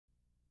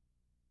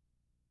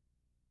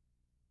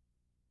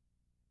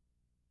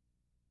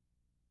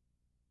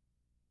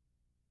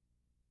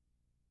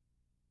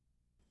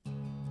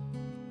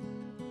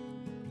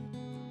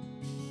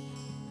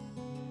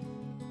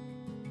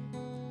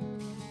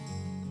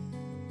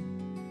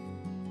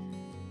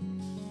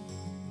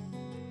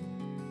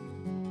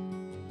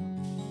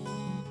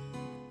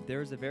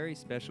There is a very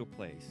special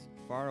place,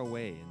 far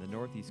away in the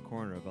northeast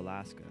corner of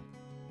Alaska.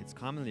 It's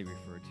commonly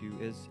referred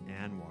to as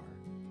ANWR,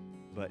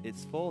 but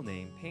its full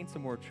name paints a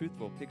more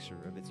truthful picture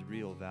of its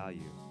real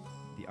value,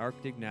 the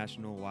Arctic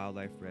National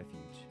Wildlife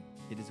Refuge.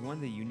 It is one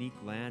of the unique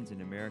lands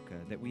in America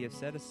that we have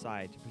set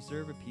aside to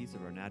preserve a piece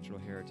of our natural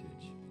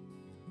heritage.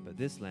 But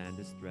this land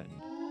is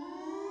threatened.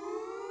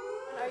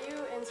 Are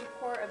you in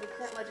support of the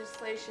current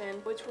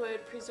legislation which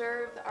would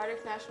preserve the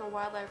Arctic National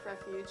Wildlife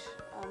Refuge,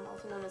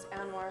 also known as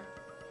ANWR?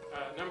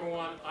 Number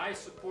one, I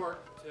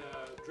support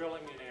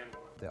drilling in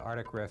ANWR. The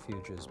Arctic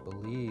Refuge is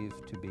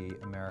believed to be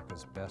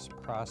America's best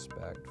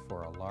prospect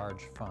for a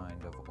large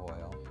find of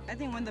oil. I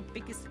think one of the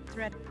biggest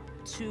threats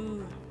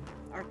to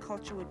our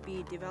culture would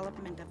be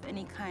development of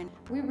any kind.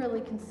 We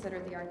really consider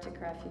the Arctic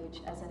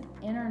Refuge as an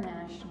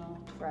international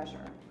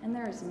treasure, and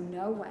there is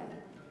no way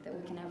that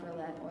we can ever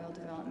let oil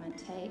development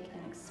take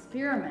and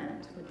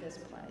experiment with this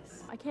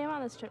place. I came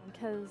on this trip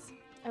because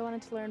I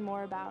wanted to learn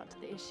more about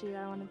the issue.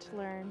 I wanted to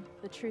learn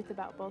the truth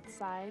about both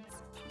sides.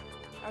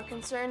 Our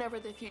concern over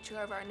the future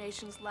of our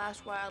nation's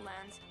last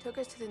wildlands took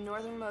us to the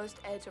northernmost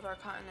edge of our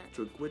continent.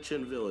 To a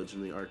Gwich'in village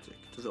in the Arctic,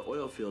 to the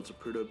oil fields of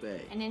Prudhoe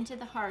Bay, and into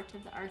the heart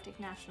of the Arctic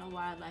National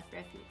Wildlife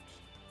Refuge.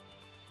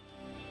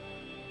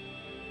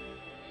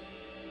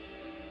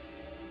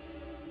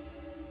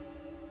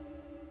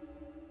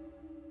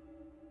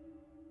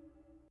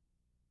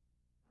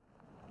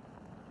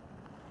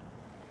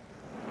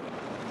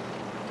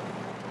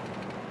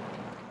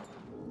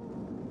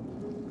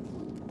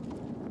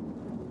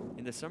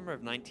 In the summer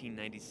of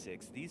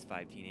 1996, these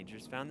 5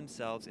 teenagers found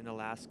themselves in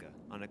Alaska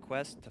on a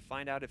quest to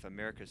find out if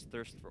America's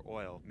thirst for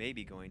oil may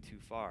be going too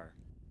far.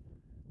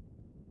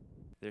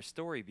 Their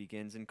story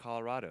begins in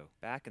Colorado,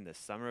 back in the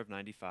summer of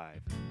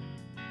 '95.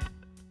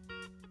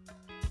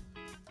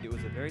 It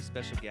was a very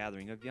special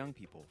gathering of young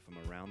people from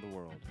around the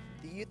world.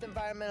 The Youth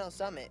Environmental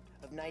Summit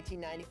of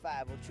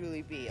 1995 will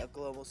truly be a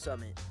global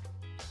summit.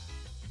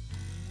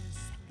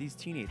 These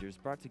teenagers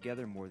brought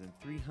together more than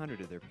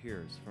 300 of their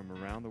peers from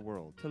around the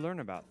world to learn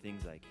about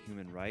things like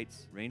human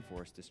rights,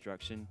 rainforest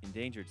destruction,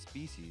 endangered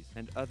species,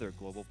 and other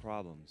global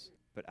problems.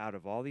 But out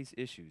of all these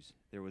issues,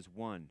 there was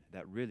one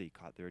that really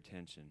caught their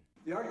attention.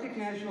 The Arctic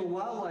National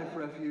Wildlife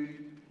Refuge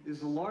is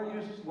the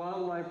largest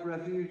wildlife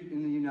refuge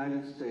in the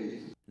United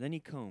States. Lenny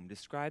Combe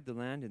described the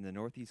land in the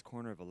northeast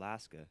corner of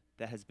Alaska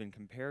that has been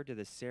compared to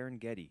the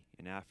Serengeti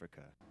in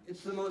Africa.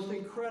 It's the most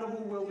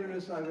incredible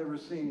wilderness I've ever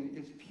seen.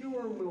 It's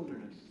pure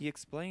wilderness. He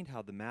explained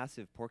how the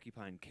massive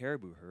porcupine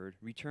caribou herd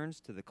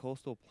returns to the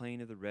coastal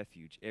plain of the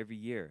refuge every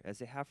year, as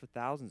they have for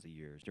thousands of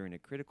years during a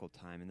critical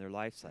time in their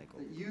life cycle.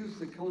 They use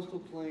the coastal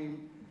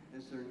plain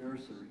as their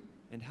nursery.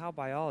 And how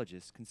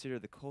biologists consider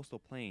the coastal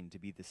plain to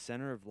be the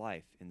center of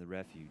life in the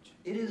refuge.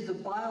 It is the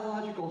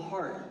biological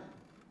heart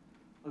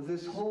of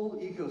this whole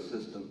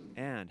ecosystem.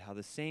 And how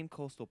the same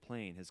coastal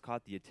plain has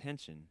caught the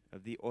attention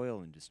of the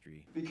oil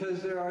industry.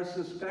 Because there are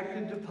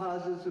suspected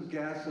deposits of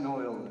gas and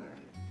oil there.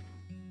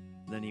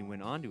 Lenny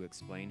went on to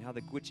explain how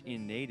the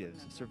Gwich'in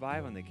natives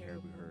survive on the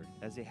caribou herd,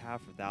 as they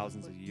have for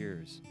thousands of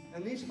years.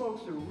 And these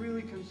folks are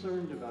really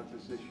concerned about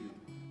this issue.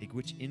 A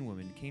Gwich'in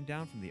woman came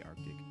down from the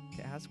Arctic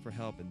to ask for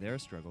help in their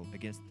struggle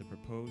against the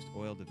proposed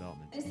oil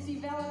development. This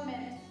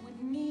development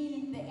would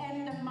mean the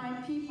end of my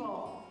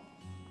people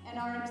and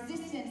our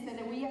existence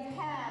that we have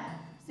had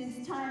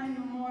since time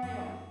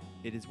immemorial.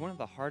 It is one of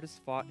the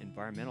hardest fought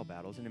environmental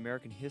battles in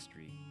American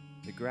history.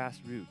 The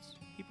grassroots,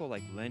 people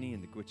like Lenny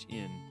and the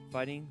Gwich'in,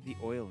 fighting the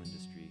oil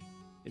industry.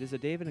 It is a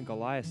David and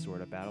Goliath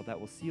sort of battle that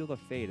will seal the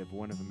fate of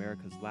one of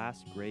America's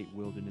last great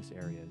wilderness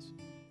areas.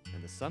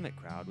 And the summit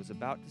crowd was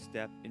about to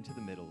step into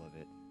the middle of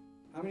it.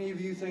 How many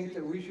of you think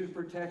that we should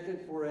protect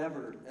it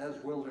forever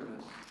as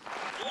wilderness?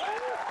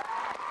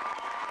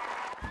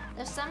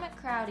 The summit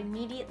crowd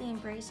immediately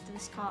embraced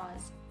this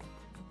cause.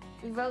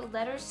 We wrote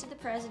letters to the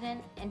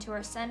president and to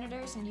our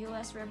senators and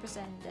U.S.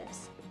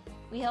 representatives.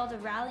 We held a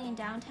rally in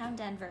downtown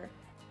Denver,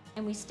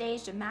 and we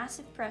staged a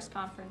massive press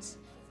conference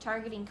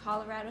targeting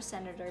Colorado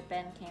Senator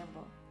Ben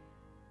Campbell.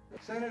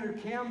 Senator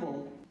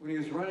Campbell, when he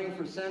was running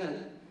for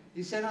Senate,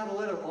 he sent out a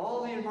letter to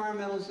all the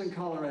environmentalists in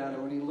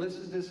Colorado, and he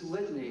listed this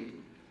litany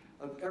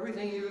of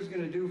everything he was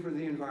going to do for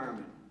the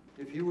environment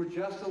if he were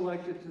just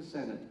elected to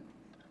Senate,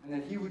 and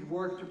that he would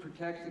work to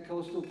protect the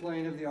coastal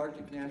plain of the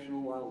Arctic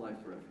National Wildlife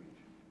Refuge.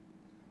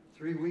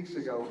 3 weeks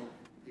ago,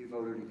 he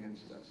voted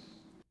against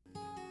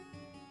us.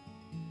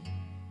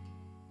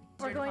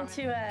 We're going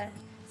to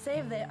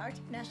save the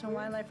Arctic National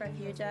Wildlife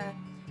Refuge.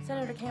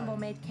 Senator Campbell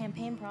made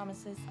campaign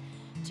promises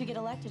to get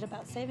elected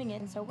about saving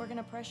it, and so we're going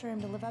to pressure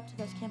him to live up to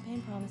those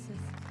campaign promises.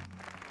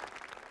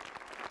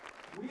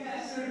 We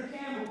asked Senator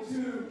Campbell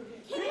to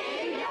keep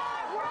your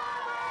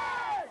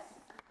promise!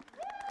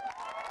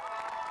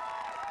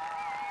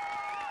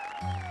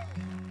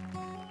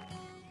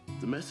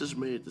 The message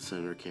made it to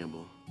Senator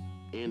Campbell,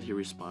 and he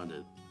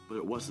responded, but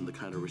it wasn't the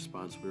kind of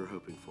response we were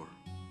hoping for.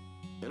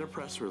 In a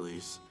press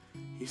release,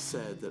 he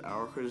said that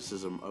our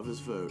criticism of his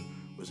vote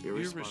was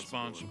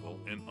irresponsible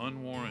and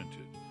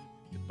unwarranted.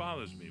 It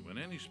bothers me when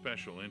any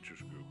special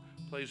interest group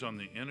plays on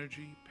the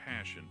energy,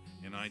 passion,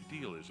 and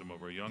idealism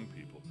of our young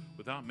people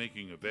without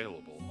making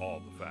available all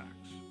the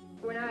facts.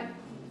 We're not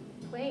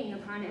playing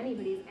upon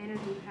anybody's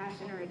energy,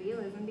 passion, or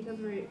idealism because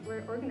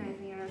we're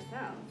organizing it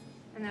ourselves.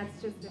 And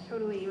that's just a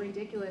totally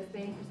ridiculous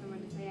thing for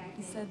someone to say.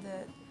 He said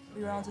that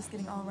we were all just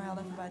getting all riled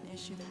up about an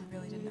issue that we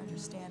really didn't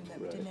understand, that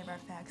we didn't have our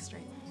facts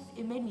straight.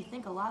 It made me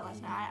think a lot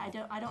last night.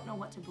 I don't know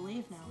what to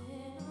believe now.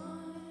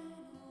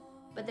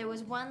 But there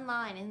was one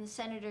line in the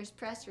senator's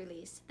press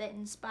release that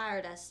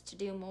inspired us to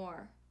do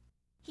more.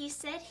 He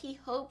said he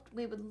hoped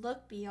we would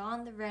look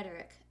beyond the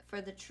rhetoric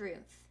for the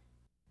truth.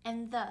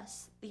 And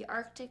thus, the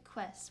Arctic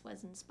Quest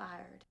was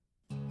inspired.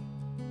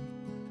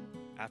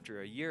 After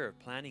a year of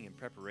planning and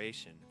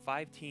preparation,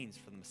 5 teens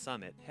from the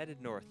summit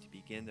headed north to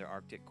begin their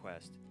Arctic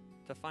quest,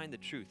 to find the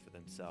truth for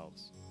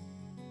themselves.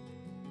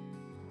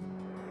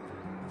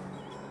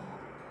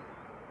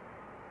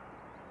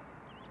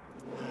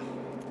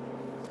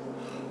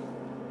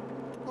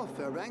 Oh,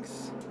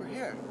 Fairbanks, we're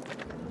here.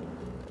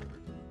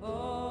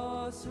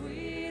 Oh,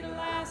 sweet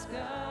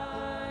Alaska,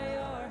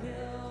 your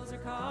hills are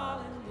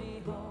calling me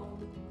home.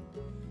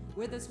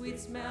 With the sweet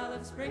smell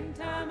of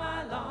springtime,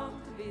 I long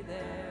to be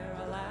there.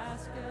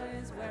 Alaska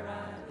is where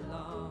I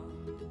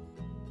belong.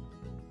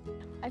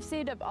 I've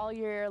saved up all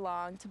year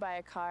long to buy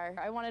a car.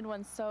 I wanted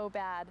one so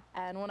bad,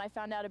 and when I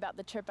found out about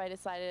the trip, I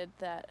decided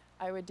that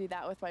I would do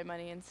that with my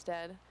money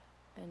instead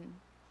and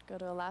go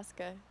to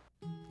Alaska.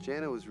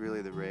 Jana was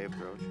really the rave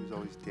girl. She was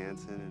always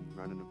dancing and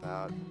running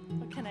about.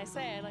 What can I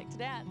say? I like to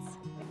dance.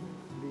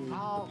 The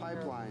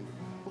pipeline.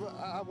 Well,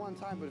 at one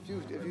time, but if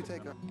you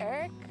take a...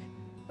 Eric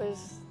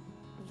was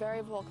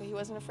very vocal. He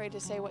wasn't afraid to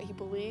say what he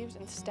believed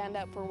and stand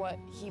up for what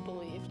he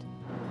believed.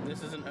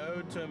 This is an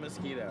ode to a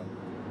mosquito.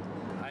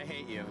 I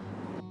hate you.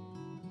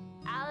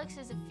 Alex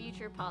is a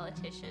future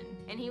politician,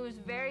 and he was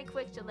very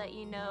quick to let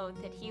you know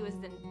that he was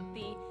the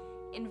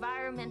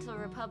environmental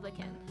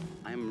Republican.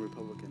 I'm a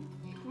Republican.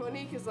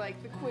 Monique is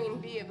like the queen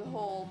bee of the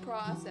whole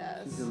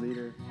process. She's the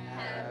leader.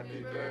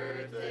 Happy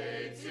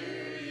birthday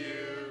to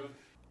you.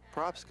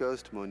 Props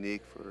goes to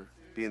Monique for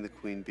being the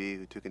queen bee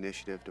who took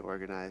initiative to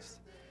organize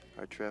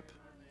our trip.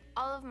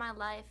 All of my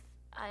life,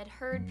 I'd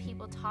heard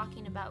people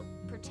talking about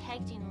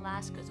protecting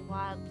Alaska's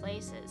wild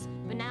places,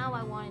 but now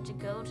I wanted to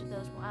go to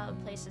those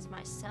wild places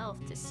myself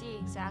to see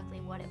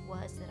exactly what it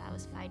was that I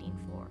was fighting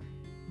for.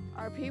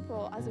 Our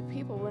people, as a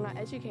people, we're not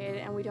educated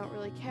and we don't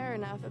really care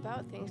enough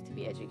about things to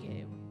be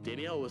educated.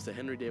 Danielle was the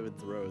Henry David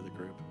Thoreau of the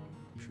group.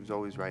 She was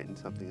always writing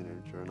something in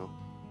her journal.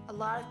 A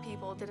lot of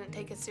people didn't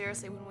take us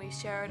seriously when we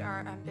shared our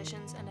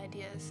ambitions and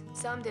ideas.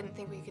 Some didn't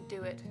think we could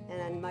do it.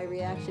 And my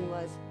reaction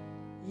was,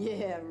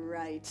 yeah,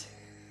 right.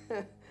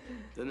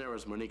 Then there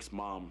was Monique's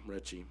mom,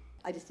 Richie.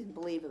 I just didn't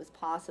believe it was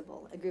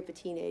possible. A group of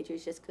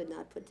teenagers just could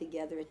not put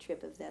together a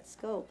trip of that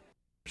scope.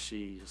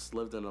 She just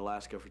lived in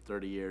Alaska for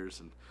 30 years,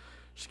 and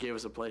she gave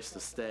us a place to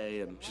stay,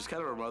 and she's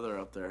kind of our mother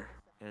up there.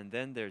 And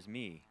then there's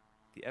me,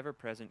 the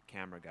ever-present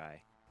camera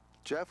guy.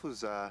 Jeff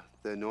was the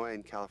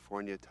annoying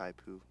California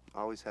type who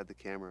always had the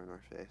camera in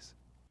our face.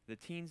 The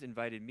teens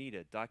invited me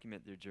to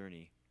document their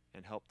journey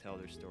and help tell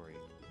their story.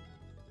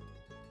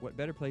 What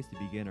better place to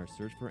begin our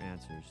search for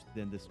answers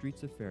than the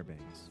streets of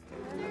Fairbanks?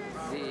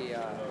 The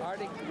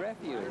Arctic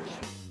Refuge.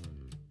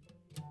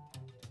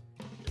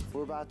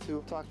 We're about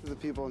to talk to the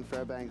people in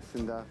Fairbanks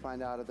and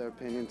find out their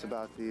opinions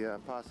about the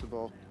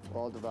possible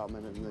oil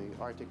development in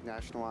the Arctic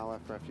National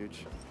Wildlife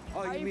Refuge.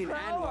 Oh, you mean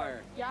ANWR?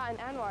 Yeah, in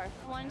ANWR.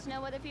 Wanted to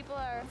know whether people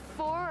are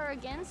for or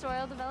against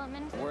oil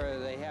development. Where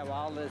they have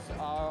all this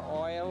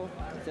oil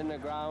that's in the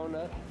ground.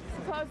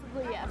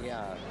 Supposedly, yes.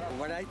 Yeah.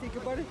 What I think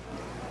about it?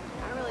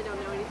 I really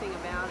don't know anything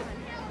about it.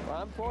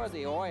 Well, I'm for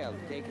the oil,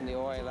 taking the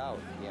oil out,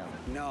 yeah.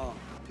 No.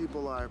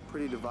 People are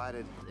pretty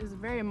divided. It's a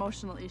very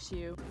emotional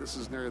issue. This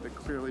is an area that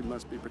clearly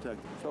must be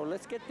protected. So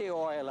let's get the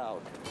oil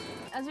out.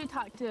 As we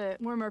talked to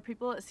more and more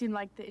people, it seemed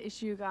like the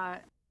issue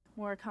got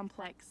more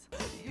complex.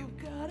 You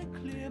gotta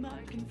clear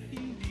my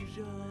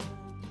confusion.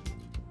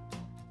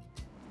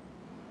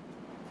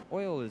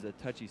 Oil is a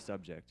touchy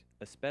subject,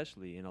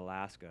 especially in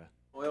Alaska.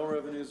 Oil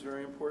revenue is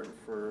very important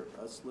for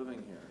us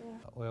living here.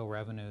 Yeah. Oil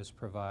revenues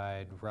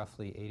provide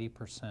roughly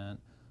 80%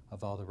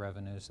 of all the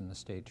revenues in the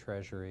state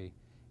treasury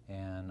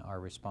and are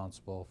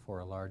responsible for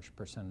a large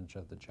percentage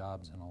of the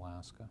jobs in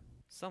Alaska.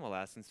 Some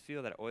Alaskans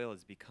feel that oil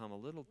has become a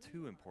little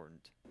too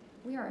important.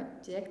 We are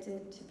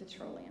addicted to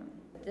petroleum.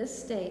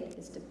 This state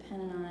is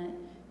dependent on it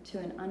to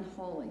an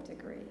unholy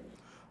degree.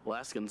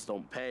 Alaskans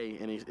don't pay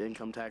any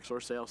income tax or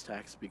sales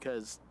tax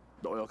because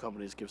the oil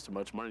companies give so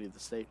much money to the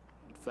state.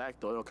 In fact,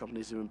 the oil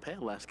companies even pay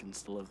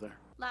Alaskans to live there.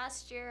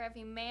 Last year,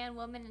 every man,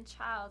 woman, and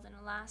child in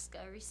Alaska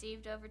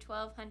received over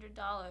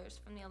 $1,200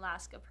 from the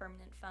Alaska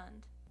Permanent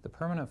Fund. The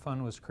Permanent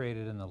Fund was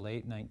created in the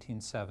late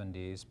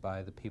 1970s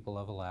by the people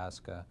of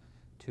Alaska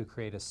to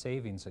create a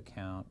savings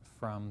account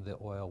from the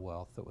oil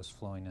wealth that was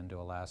flowing into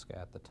Alaska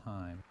at the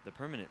time. The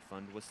Permanent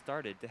Fund was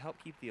started to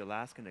help keep the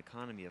Alaskan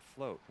economy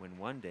afloat when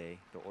one day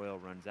the oil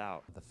runs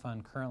out. The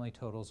fund currently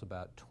totals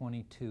about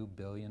 $22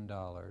 billion,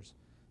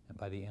 and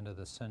by the end of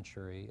the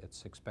century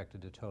it's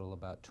expected to total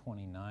about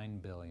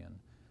 $29 billion,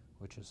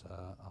 which is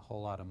a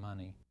whole lot of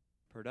money.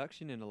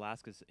 Production in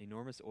Alaska's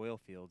enormous oil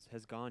fields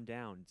has gone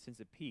down since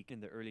a peak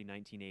in the early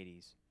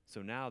 1980s.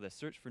 So now the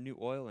search for new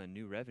oil and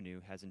new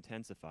revenue has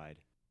intensified.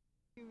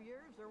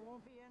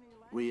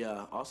 We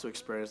also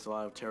experienced a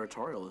lot of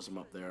territorialism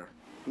up there.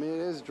 I mean,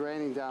 it is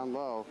draining down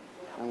low,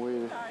 and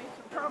we... guys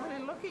are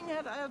probably looking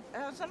at it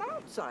as an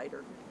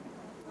outsider.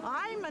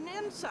 I'm an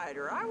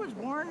insider. I was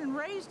born and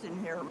raised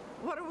in here.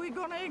 What are we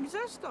going to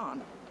exist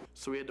on?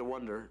 So we had to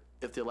wonder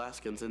if the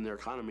Alaskans in their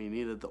economy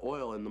needed the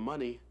oil and the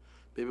money,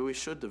 maybe we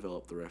should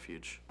develop the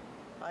refuge.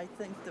 I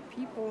think the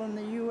people in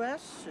the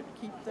U.S. should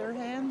keep their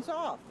hands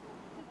off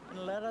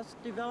and let us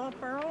develop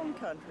our own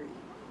country.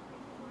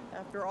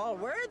 After all,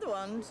 we're the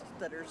ones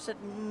that are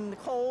sitting in the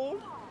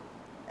cold,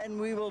 and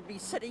we will be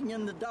sitting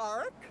in the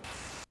dark.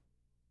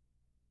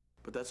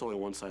 But that's only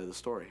one side of the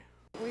story.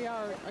 We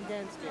are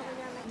against it.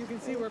 You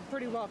can see we're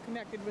pretty well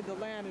connected with the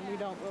land, and we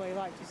don't really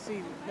like to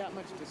see that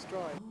much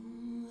destroyed.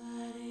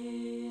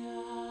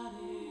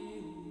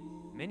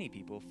 Many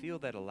people feel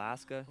that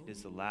Alaska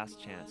is the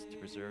last chance to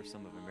preserve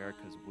some of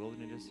America's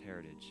wilderness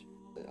heritage.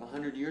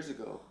 100 years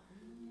ago,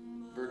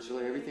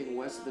 virtually everything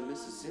west of the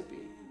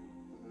Mississippi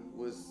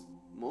was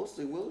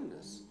mostly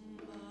wilderness.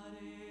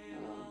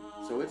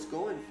 So it's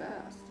going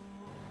fast.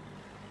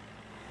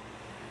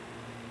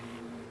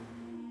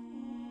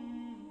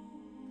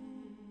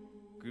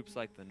 Groups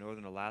like the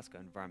Northern Alaska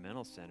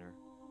Environmental Center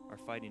are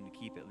fighting to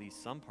keep at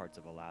least some parts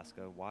of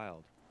Alaska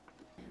wild.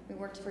 We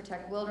work to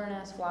protect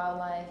wilderness,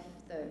 wildlife,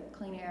 the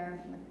clean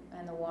air,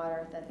 and the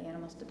water that the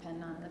animals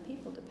depend on and the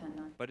people depend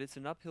on. But it's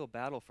an uphill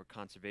battle for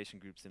conservation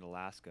groups in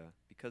Alaska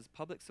because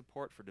public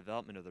support for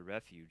development of the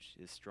refuge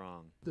is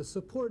strong. The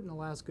support in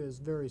Alaska is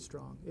very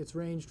strong. It's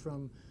ranged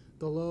from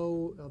the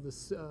low of the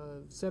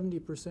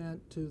 70%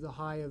 to the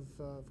high of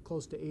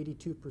close to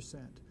 82%.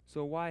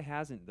 So why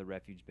hasn't the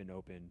refuge been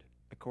opened?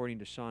 According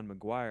to Sean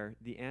McGuire,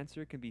 the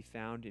answer can be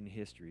found in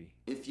history.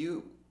 If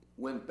you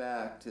went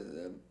back to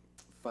the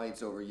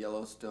fights over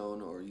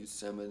Yellowstone or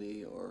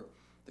Yosemite or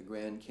the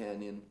Grand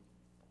Canyon,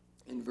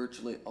 in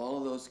virtually all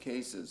of those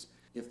cases,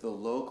 if the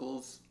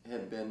locals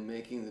had been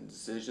making the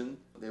decision,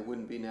 they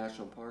wouldn't be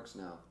national parks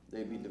now.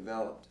 They'd be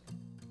developed.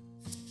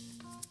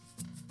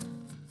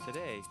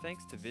 Today,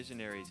 thanks to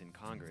visionaries in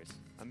Congress,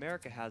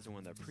 America has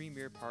one of the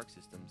premier park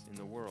systems in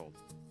the world.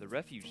 The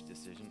refuge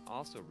decision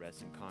also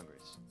rests in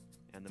Congress,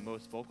 and the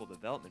most vocal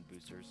development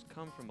boosters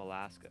come from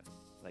Alaska,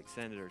 like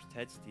Senators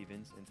Ted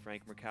Stevens and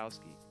Frank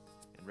Murkowski,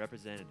 and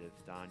Representative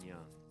Don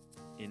Young.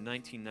 In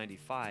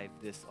 1995,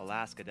 this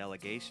Alaska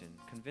delegation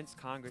convinced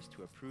Congress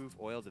to approve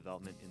oil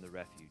development in the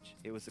refuge.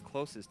 It was the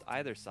closest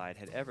either side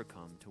had ever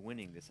come to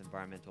winning this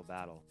environmental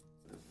battle.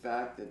 The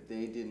fact that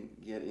they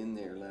didn't get in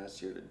there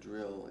last year to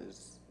drill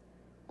is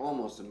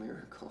almost a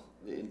miracle.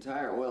 The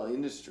entire oil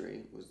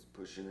industry was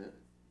pushing it.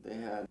 They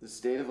had the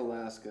state of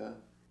Alaska,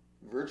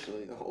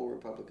 virtually the whole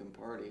Republican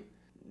Party,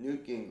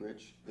 Newt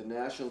Gingrich, the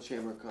National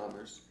Chamber of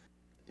Commerce.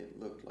 It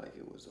looked like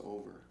it was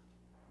over.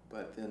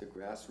 But then the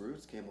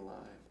grassroots came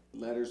alive.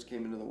 Letters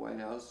came into the White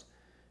House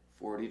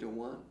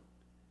 40-1.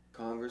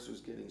 Congress was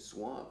getting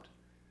swamped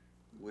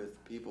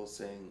with people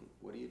saying,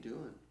 "What are you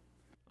doing?"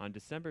 On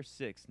December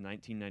 6,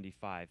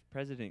 1995,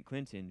 President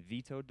Clinton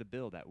vetoed the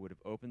bill that would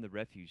have opened the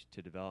refuge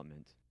to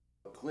development.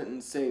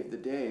 Clinton saved the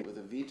day with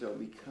a veto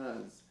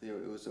because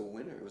it was a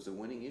winner. It was a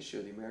winning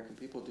issue. The American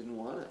people didn't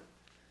want it.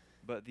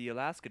 But the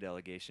Alaska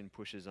delegation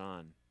pushes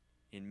on.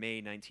 In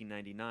May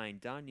 1999,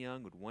 Don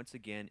Young would once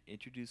again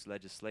introduce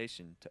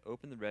legislation to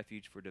open the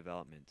refuge for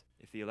development.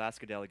 If the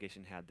Alaska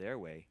delegation had their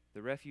way,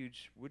 the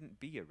refuge wouldn't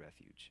be a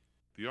refuge.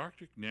 The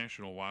Arctic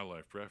National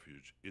Wildlife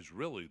Refuge is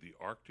really the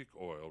Arctic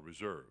Oil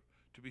Reserve,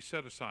 to be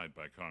set aside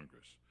by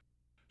Congress.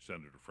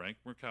 Senator Frank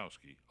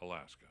Murkowski,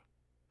 Alaska.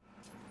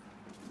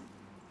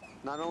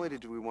 Not only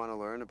did we want to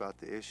learn about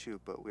the issue,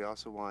 but we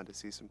also wanted to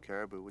see some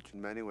caribou, which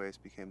in many ways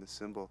became the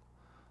symbol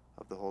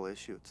of the whole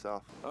issue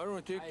itself. I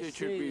don't think they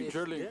should be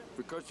drilling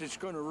because it's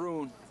going to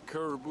ruin the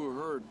caribou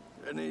herd,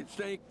 and it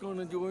ain't going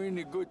to do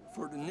any good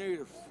for the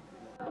natives.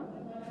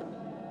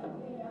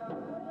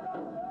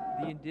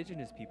 The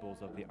indigenous peoples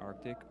of the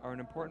Arctic are an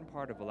important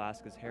part of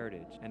Alaska's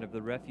heritage and of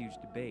the refuge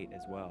debate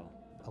as well.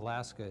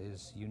 Alaska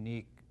is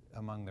unique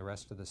among the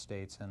rest of the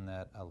states in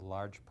that a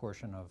large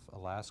portion of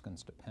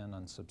Alaskans depend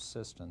on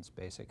subsistence,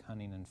 basic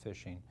hunting and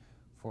fishing,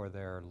 for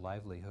their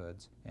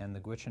livelihoods, and the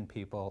Gwich'in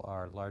people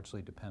are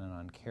largely dependent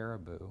on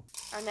caribou.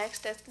 Our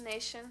next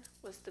destination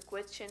was the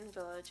Gwich'in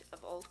village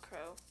of Old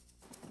Crow.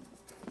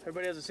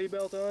 Everybody has a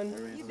seatbelt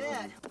on? You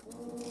bet.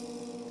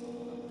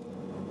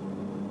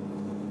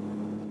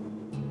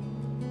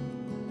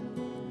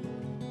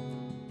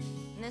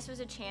 And this was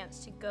a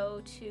chance to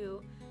go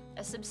to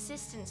a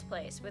subsistence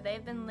place where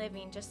they've been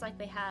living just like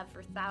they have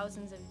for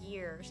thousands of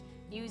years,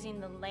 using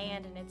the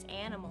land and its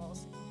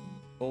animals.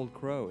 Old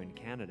Crow in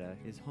Canada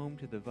is home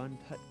to the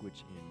Vuntut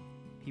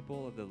Gwich'in,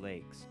 people of the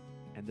lakes,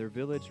 and their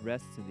village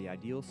rests in the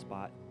ideal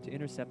spot to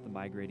intercept the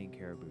migrating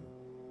caribou.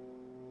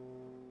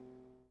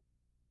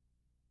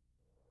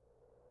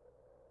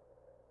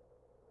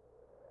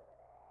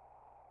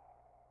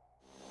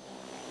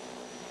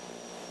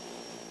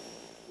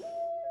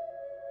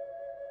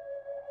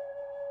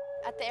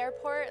 At the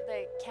airport,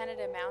 the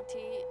Canada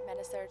Mountie met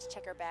us there to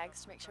check our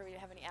bags to make sure we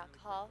didn't have any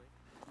alcohol.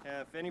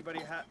 Yeah, if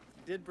anybody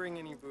did bring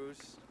any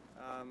booze,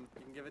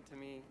 you can give it to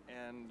me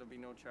and there'll be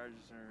no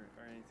charges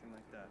or anything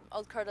like that.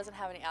 Old Crow doesn't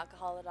have any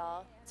alcohol at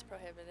all. It's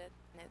prohibited.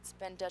 And it's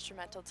been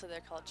detrimental to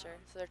their culture,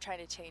 so they're trying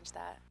to change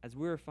that. As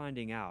we're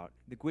finding out,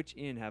 the Gwitch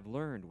Inn have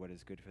learned what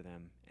is good for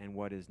them and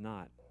what is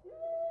not.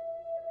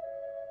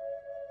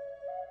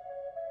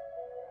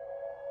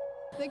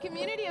 The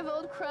community of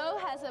Old Crow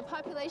has a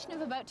population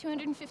of about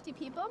 250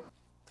 people.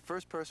 The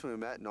first person we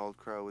met in Old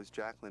Crow was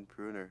Jacqueline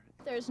Pruner.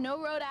 There's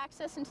no road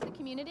access into the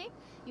community.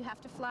 You have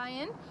to fly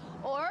in,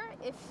 or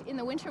if in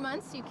the winter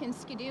months you can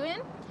skidoo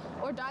in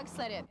or dog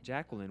sled in.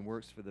 Jacqueline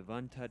works for the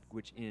Vun Tut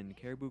Gwitch Inn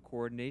Caribou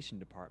Coordination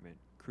Department,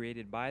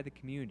 created by the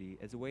community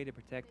as a way to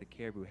protect the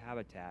caribou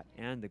habitat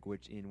and the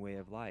Gwitch Inn way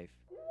of life.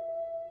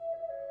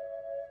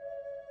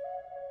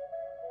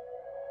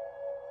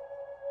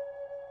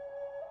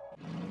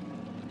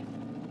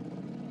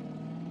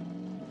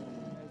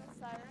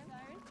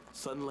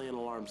 Suddenly an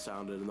alarm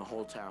sounded and the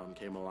whole town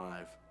came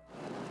alive.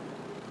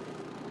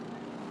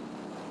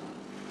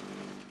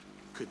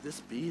 Could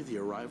this be the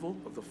arrival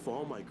of the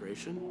fall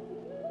migration?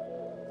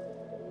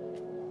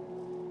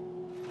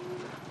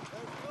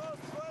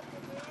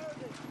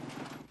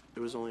 It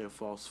was only a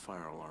false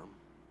fire alarm,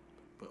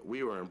 but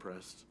we were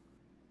impressed.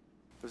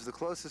 It was the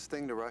closest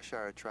thing to rush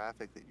hour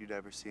traffic that you'd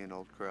ever see in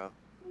Old Crow.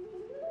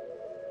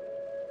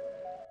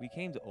 We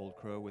came to Old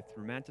Crow with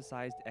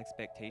romanticized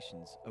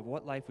expectations of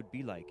what life would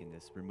be like in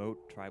this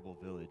remote tribal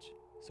village,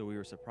 so we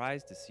were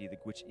surprised to see the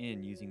Gwitch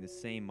Inn using the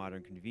same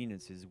modern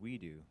conveniences we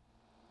do.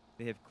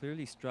 They have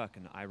clearly struck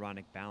an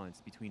ironic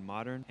balance between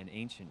modern and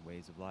ancient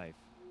ways of life.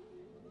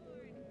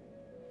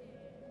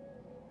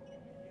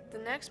 The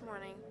next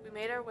morning, we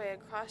made our way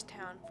across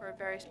town for a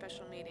very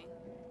special meeting.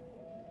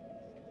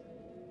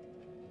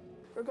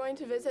 We're going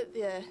to visit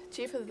the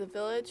chief of the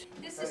village.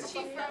 This is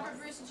Chief Robert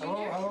Bruce Jr.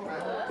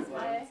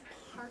 Hi.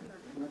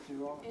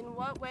 In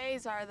what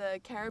ways are the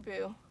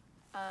caribou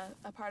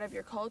a part of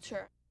your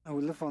culture?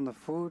 We live on the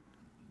food.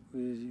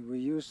 We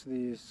use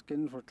the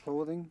skin for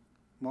clothing,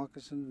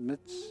 moccasins,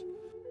 mitts.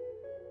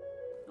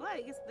 Well,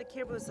 I guess the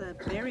caribou is a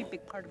very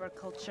big part of our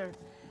culture.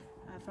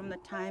 From the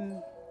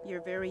time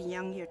you're very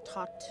young, you're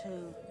taught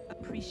to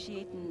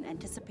appreciate and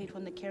anticipate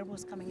when the caribou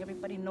is coming.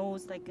 Everybody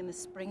knows, like in the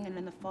spring and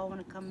in the fall when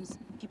it comes,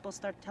 people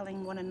start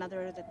telling one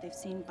another that they've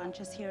seen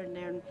bunches here and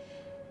there. And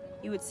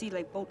you would see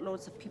like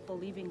boatloads of people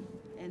leaving,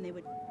 and they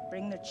would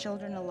bring their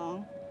children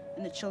along,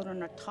 and the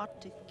children are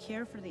taught to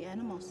care for the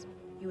animals.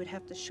 You would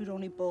have to shoot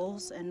only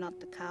bulls and not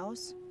the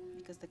cows,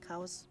 because the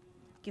cows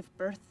give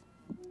birth,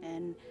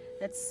 and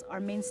that's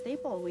our main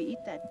staple. We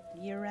eat that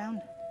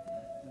year-round.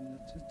 And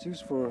it's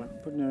used for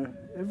putting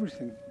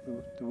everything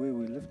the way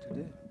we live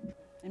today.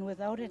 And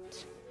without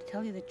it, to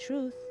tell you the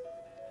truth,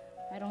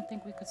 I don't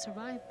think we could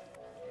survive.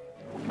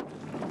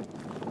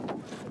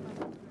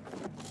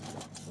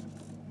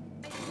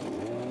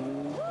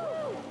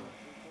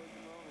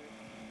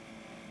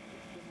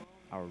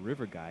 Our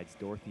river guides,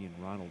 Dorothy and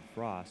Ronald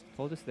Frost,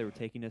 told us they were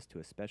taking us to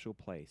a special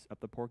place up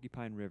the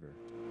Porcupine River.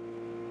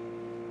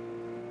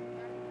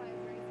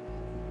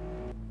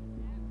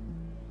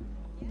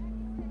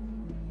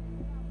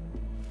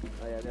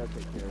 Oh yeah, they'll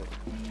take care of it.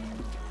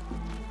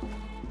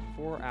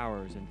 4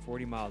 hours and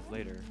 40 miles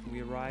later,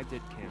 we arrived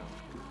at camp.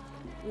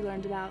 We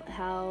learned about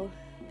how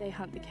they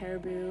hunt the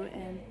caribou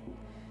and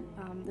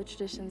the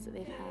traditions that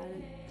they've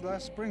had.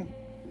 Last spring,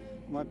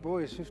 my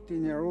boy is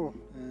 15-year-old,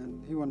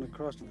 and he went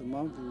across to the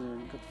mountain there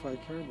and got 5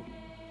 caribou.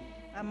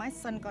 My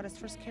son got his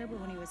first caribou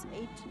when he was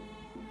 8,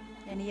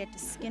 and he had to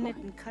skin it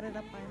and cut it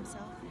up by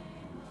himself.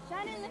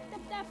 Shannon, lift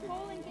up that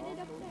pole and get it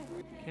up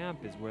there.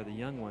 Camp is where the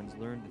young ones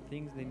learn the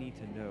things they need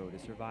to know to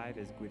survive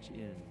as Gwitch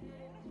Inn.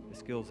 The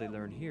skills they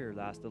learn here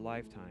last a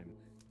lifetime.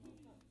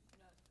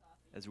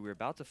 As we're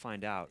about to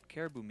find out,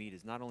 caribou meat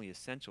is not only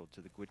essential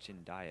to the Gwitch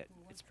Inn diet,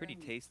 it's pretty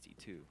tasty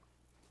too.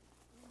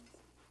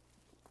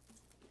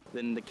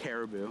 Then the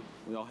caribou.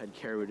 We all had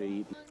caribou to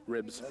eat.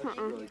 Ribs.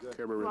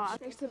 Caribou ribs.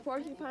 Next to the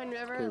Porcupine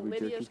River, Caribou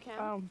Lydia's jerky.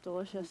 camp. Oh,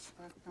 delicious.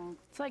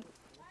 It's like,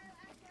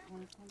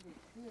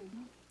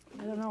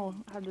 I don't know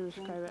how to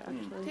describe it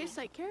actually. Tastes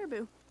like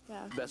caribou.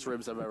 Yeah. Best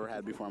ribs I've ever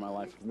had before in my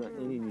life. Not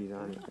any meat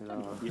on it at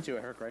all. You too,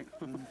 Eric, right?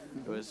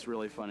 It was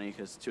really funny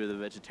because 2 of the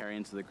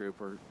vegetarians of the group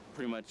were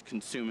pretty much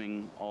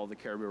consuming all the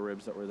caribou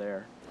ribs that were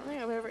there. I don't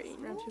think I've ever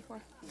eaten ribs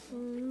before.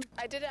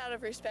 I did it out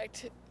of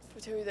respect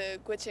to the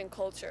Gwitch Inn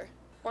culture.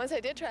 Once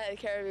I did try the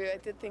caribou, I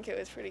did think it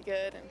was pretty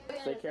good.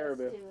 Say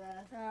caribou.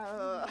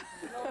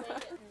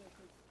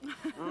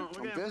 I'm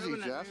busy,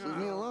 Jeff. Leave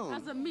me alone.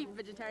 As a meat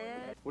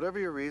vegetarian. Whatever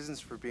your reasons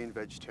for being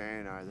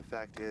vegetarian are, the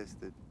fact is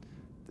that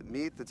the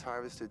meat that's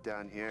harvested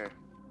down here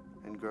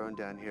and grown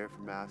down here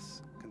for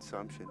mass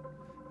consumption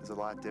is a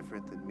lot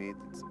different than meat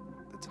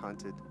that's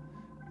hunted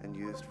and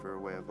used for a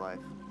way of life.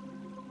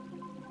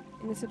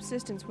 In the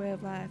subsistence way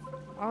of life,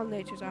 all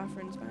nature's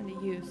offerings find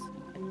a use,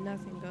 and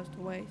nothing goes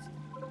to waste.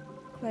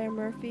 Claire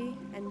Murphy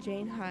and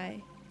Jane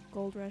High,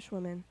 Gold Rush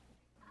Women.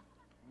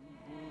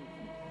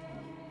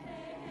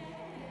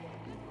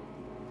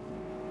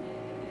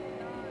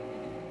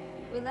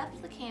 We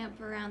left the camp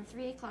around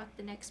 3 o'clock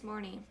the next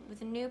morning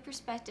with a new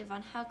perspective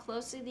on how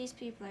closely these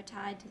people are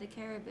tied to the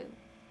caribou.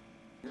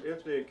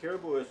 If the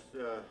caribou is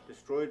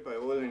destroyed by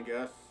oil and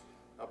gas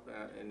up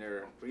in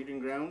their breeding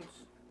grounds,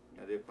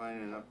 and they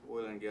find enough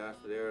oil and gas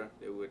there,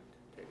 they would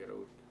take it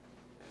out.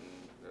 And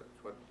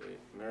that's what the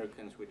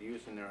Americans would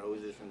use in their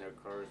houses and their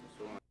cars and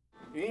so on.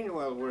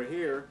 Meanwhile, we're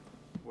here.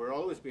 We're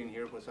always been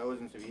here for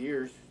thousands of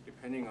years,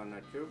 depending on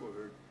that caribou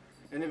herd.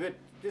 And if it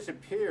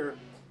disappears,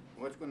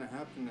 what's going to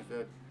happen is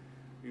that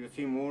you'll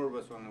see more of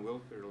us on the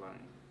welfare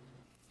line.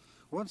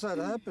 Once that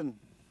happens,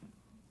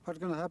 what's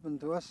going to happen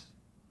to us?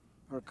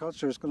 Our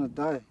culture is going to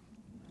die.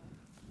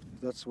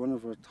 That's one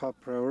of our top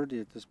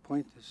priority at this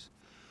point, is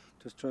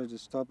to try to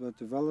stop that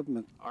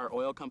development. Are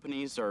oil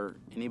companies or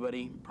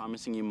anybody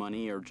promising you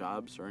money or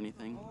jobs or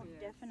anything? Oh,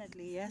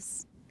 definitely,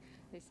 yes.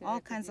 They say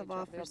all kinds of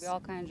offers. There'll be all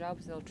kinds of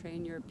jobs. They'll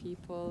train your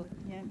people.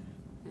 Yeah.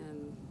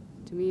 And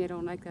to me, I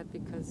don't like that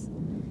because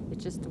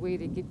it's just the way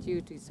they get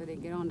you to, so they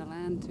get on the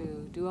land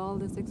to do all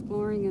this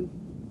exploring, and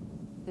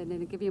then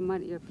they give you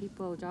money, your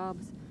people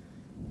jobs,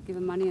 give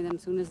them money, and then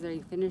as soon as they're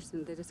finished,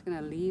 and they're just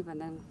gonna leave,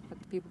 and then what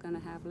the people gonna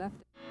have left?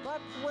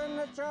 But when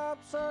the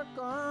jobs are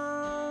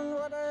gone,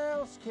 what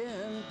else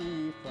can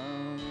be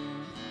found?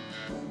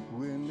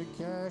 When the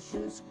cash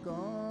is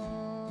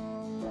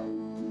gone,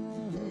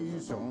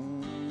 he's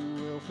on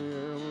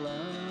welfare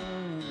line.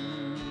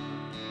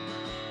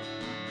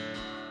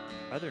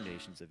 Other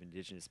nations of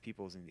indigenous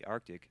peoples in the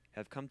Arctic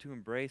have come to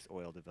embrace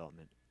oil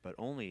development, but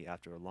only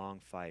after a long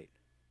fight.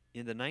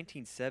 In the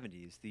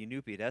 1970s, the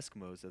Inupiat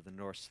Eskimos of the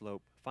North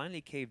Slope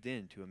finally caved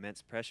in to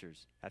immense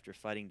pressures after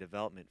fighting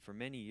development for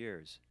many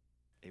years.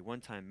 A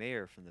one-time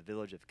mayor from the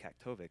village of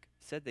Kaktovik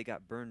said they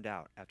got burned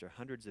out after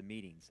hundreds of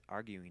meetings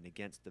arguing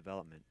against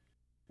development.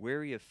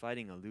 Weary of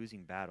fighting a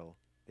losing battle,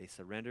 they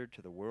surrendered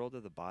to the world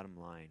of the bottom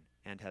line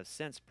and have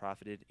since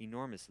profited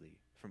enormously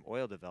from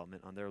oil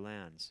development on their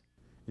lands.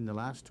 In the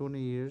last 20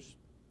 years,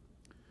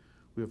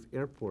 we have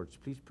airports,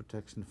 police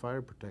protection,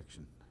 fire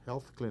protection,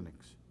 health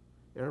clinics,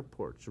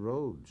 airports,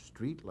 roads,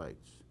 street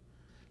lights.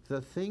 The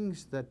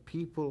things that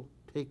people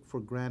take for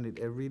granted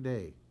every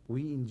day,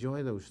 we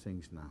enjoy those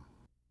things now.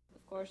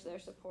 Of course, they're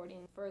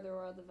supporting further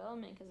oil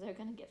development because they're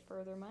going to get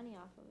further money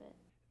off of it.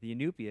 The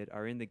Inupiat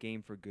are in the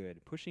game for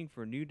good, pushing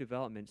for new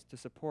developments to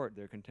support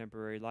their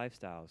contemporary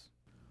lifestyles.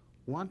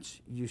 Once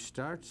you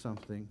start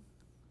something,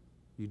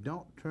 you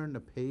don't turn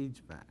the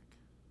page back.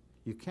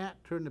 You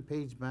can't turn the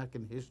page back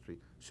in history,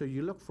 so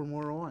you look for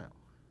more oil.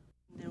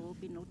 There will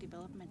be no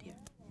development here.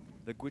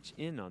 The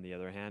Gwich'in, on the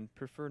other hand,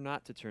 prefer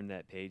not to turn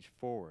that page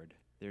forward.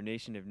 Their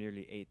nation of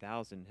nearly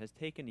 8,000 has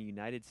taken a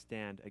united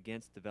stand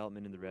against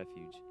development in the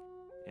refuge,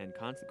 and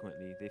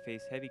consequently they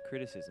face heavy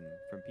criticism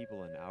from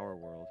people in our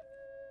world.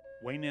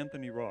 Wayne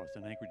Anthony Ross,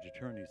 an Anchorage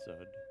attorney,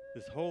 said,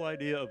 "This whole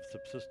idea of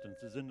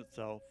subsistence is in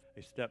itself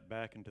a step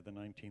back into the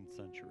 19th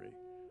century.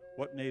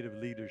 What Native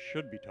leaders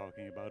should be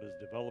talking about is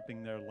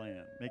developing their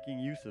land, making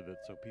use of it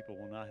so people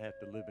will not have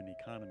to live in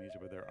economies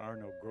where there are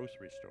no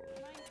grocery stores."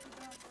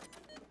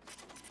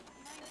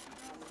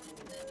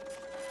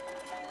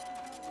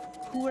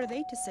 Who are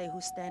they to say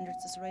whose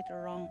standards is right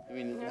or wrong? I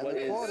mean, what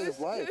is quality of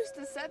life? Who's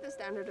to set the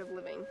standard of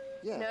living?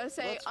 Yeah, you know,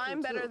 say I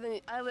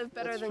live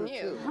better than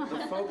you.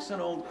 The folks in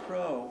Old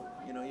Crow,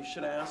 you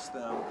should ask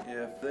them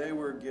if they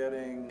were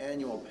getting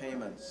annual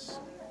payments,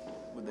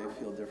 would they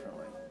feel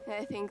differently?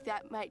 I think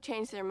that might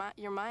change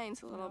your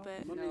minds a little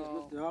bit.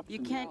 No. You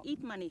can't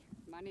eat money.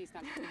 Money's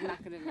not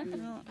going to.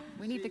 No.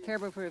 We need the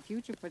caribou for the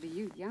future, for the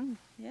youth, young.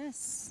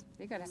 Yes.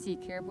 They got to see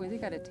caribou. They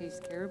got to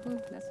taste caribou.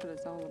 That's what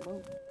it's all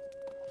about.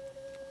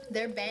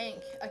 Their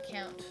bank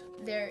account,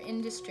 their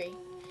industry,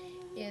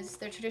 is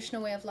their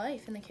traditional way of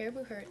life in the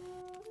caribou herd.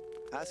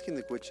 Asking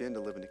the Gwich'in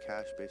to live in a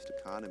cash-based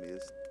economy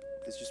is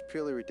just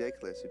purely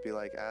ridiculous. It'd be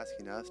like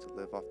asking us to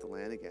live off the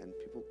land again.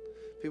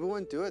 People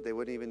wouldn't do it. They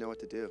wouldn't even know what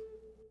to do.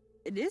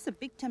 It is a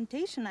big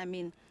temptation. I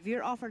mean, if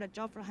you're offered a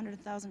job for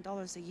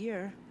 $100,000 a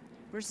year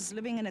versus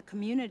living in a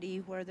community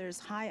where there's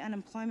high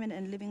unemployment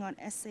and living on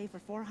SA for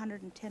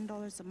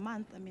 $410 a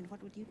month, I mean,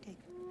 what would you take?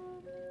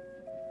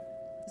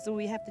 So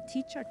we have to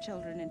teach our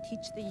children and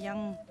teach the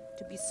young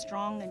to be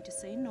strong and to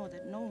say no,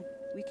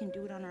 we can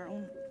do it on our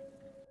own.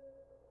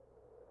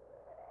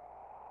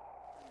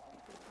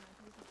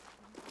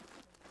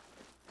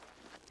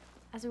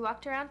 As we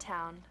walked around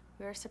town,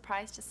 we were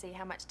surprised to see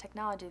how much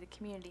technology the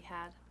community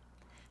had.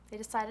 They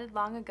decided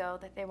long ago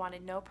that they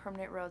wanted no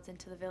permanent roads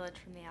into the village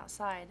from the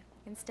outside.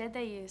 Instead,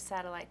 they used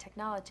satellite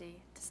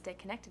technology to stay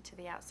connected to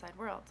the outside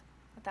world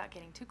without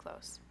getting too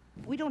close.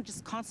 We don't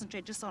just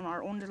concentrate just on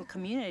our own little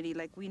community.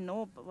 Like, we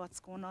know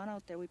what's going on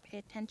out there. We pay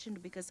attention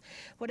because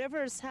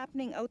whatever is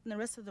happening out in the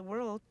rest of the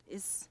world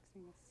is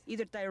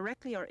either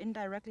directly or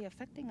indirectly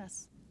affecting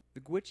us.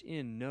 The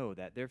Gwich'in know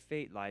that their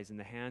fate lies in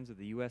the hands of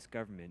the U.S.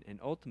 government and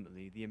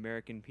ultimately the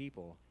American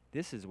people.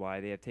 This is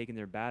why they have taken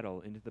their battle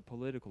into the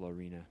political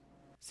arena.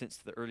 Since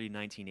the early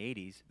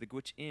 1980s, the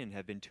Gwich'in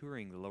have been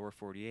touring the lower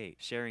 48,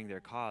 sharing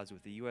their cause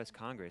with the U.S.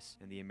 Congress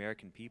and the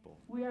American people.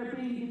 We are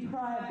being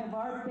deprived of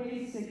our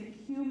basic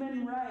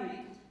human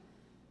right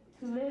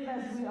to live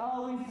as we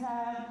always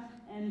have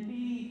and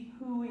be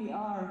who we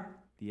are.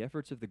 The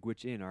efforts of the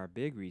Gwich'in are a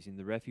big reason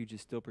the refuge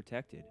is still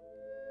protected.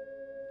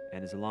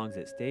 And as long as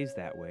it stays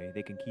that way,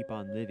 they can keep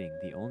on living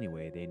the only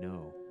way they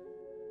know.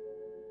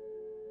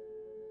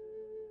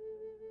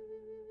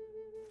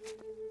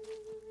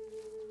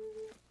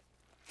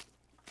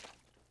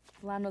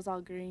 The land was all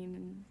green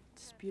and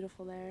just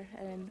beautiful there,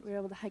 and we were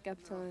able to hike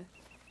up to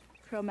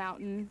Crow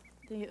Mountain.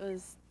 I think it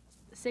was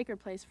a sacred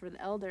place for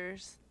the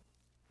elders.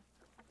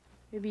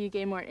 Maybe you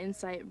gain more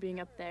insight being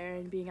up there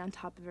and being on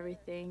top of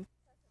everything,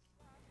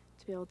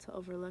 to be able to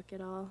overlook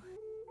it all.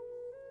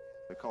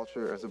 The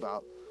culture is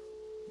about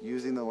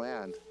using the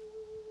land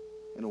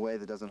in a way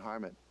that doesn't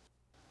harm it,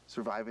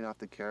 surviving off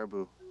the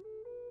caribou.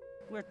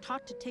 We're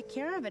taught to take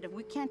care of it. If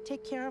we can't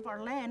take care of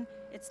our land,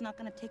 it's not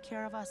going to take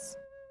care of us.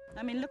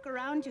 I mean, look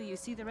around you. You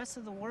see the rest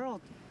of the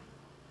world.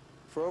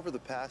 For over the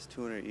past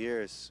 200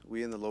 years,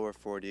 we in the lower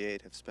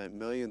 48 have spent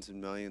millions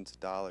and millions of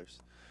dollars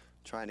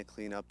trying to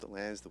clean up the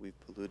lands that we've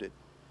polluted.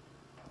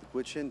 The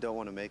Gwich'in don't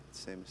want to make the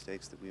same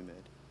mistakes that we made.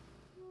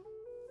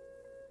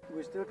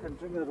 We still can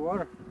drink that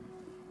water.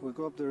 We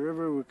go up the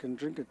river, we can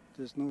drink it.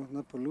 There's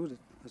not polluted.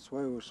 That's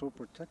why we're so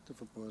protective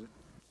about it.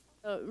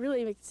 So it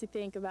really makes you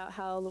think about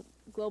how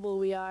global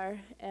we are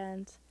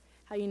and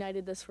how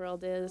united this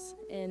world is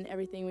in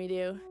everything we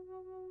do.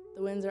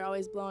 The winds are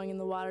always blowing and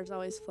the water's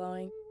always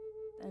flowing,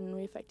 and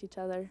we affect each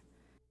other.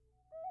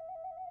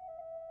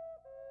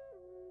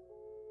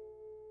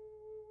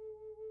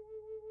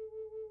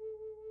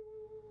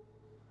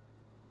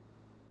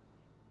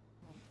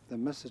 The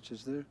message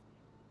is there.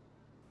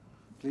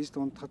 Please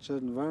don't touch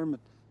that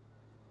environment.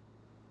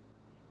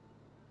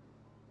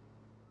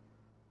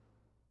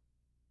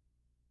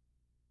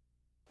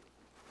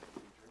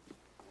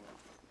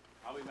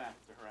 I'll be back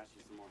to harass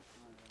you some more.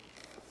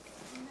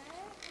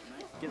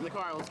 Get in the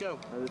car, let's go.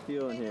 How's it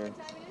feeling here?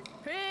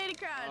 Pretty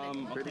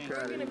crowded. Pretty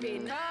crowded. We're gonna be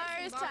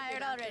cars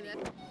tired already.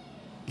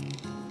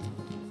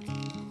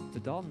 The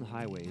Dalton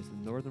Highway is the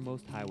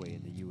northernmost highway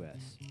in the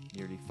U.S.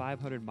 Nearly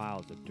 500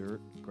 miles of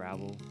dirt,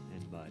 gravel,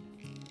 and mud.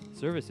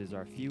 Services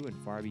are few and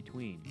far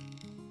between.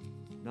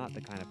 Not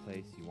the kind of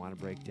place you want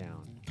to break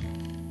down.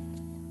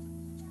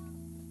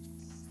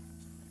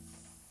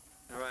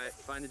 All right,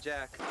 find the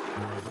jack.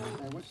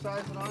 Which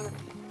side is it on? It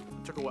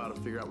took a while to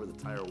figure out where the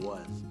tire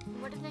was.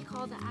 What do they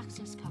call the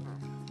access cover?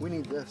 We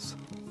need this.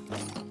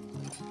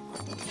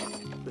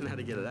 Then how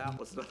to get it out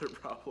was another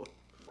problem.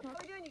 What are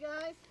we doing, you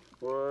guys?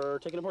 We're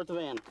taking apart the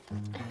van.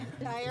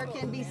 Tire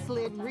can be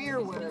slid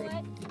rearward.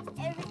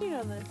 Everything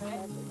on this.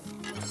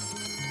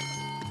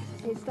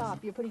 Hey,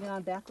 stop. You're putting it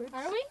on backwards?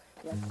 Are we?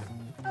 Yes.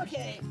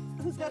 Okay.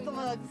 Who's got the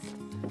lugs?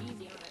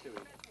 Easy on it.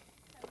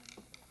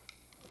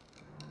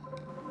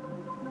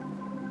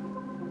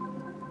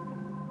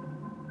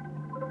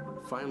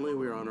 Finally,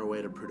 we were on our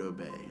way to Prudhoe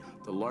Bay,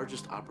 the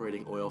largest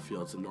operating oil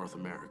fields in North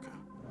America.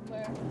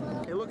 Where?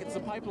 Hey, look, it's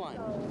the pipeline.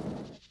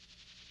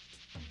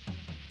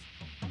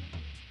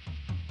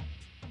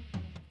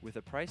 With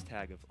a price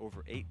tag of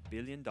over $8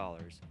 billion,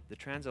 the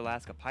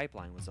Trans-Alaska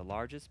Pipeline was the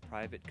largest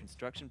private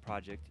construction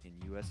project in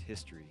U.S.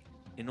 history.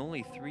 In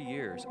only 3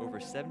 years,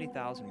 over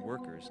 70,000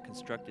 workers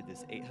constructed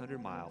this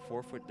 800-mile,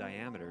 4-foot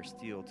diameter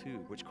steel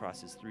tube, which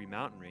crosses 3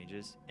 mountain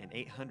ranges and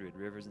 800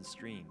 rivers and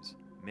streams.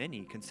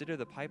 Many consider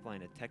the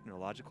pipeline a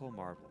technological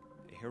marvel,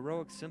 a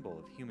heroic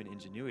symbol of human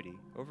ingenuity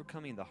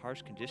overcoming the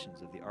harsh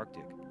conditions of the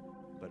Arctic.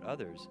 But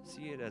others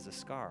see it as a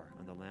scar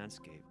on the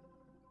landscape.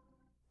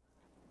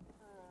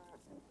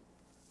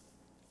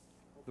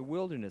 The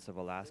wilderness of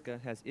Alaska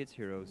has its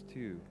heroes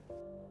too.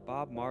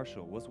 Bob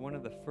Marshall was one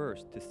of the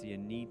first to see a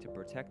need to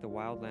protect the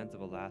wildlands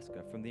of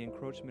Alaska from the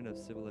encroachment of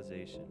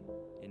civilization.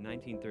 In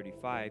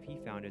 1935, he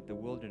founded the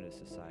Wilderness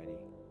Society.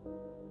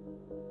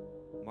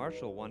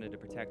 Marshall wanted to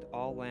protect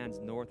all lands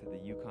north of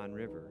the Yukon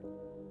River.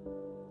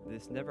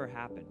 This never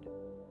happened,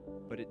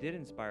 but it did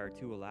inspire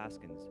 2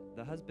 Alaskans,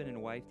 the husband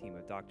and wife team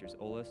of Drs.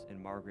 Olis and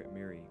Margaret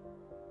Murie.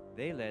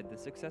 They led the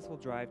successful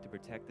drive to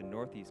protect the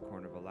northeast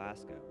corner of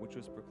Alaska, which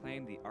was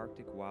proclaimed the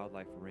Arctic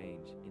Wildlife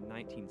Range in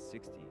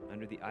 1960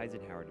 under the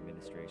Eisenhower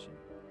administration.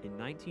 In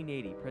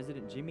 1980,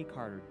 President Jimmy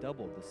Carter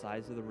doubled the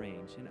size of the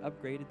range and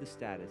upgraded the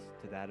status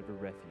to that of a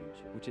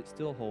refuge, which it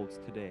still holds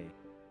today.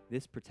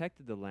 This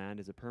protected the land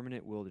as a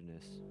permanent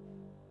wilderness.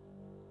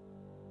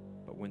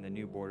 But when the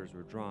new borders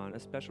were drawn, a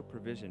special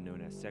provision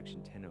known as Section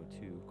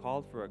 1002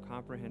 called for a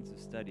comprehensive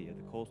study of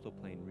the coastal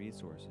plain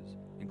resources,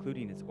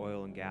 including its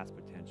oil and gas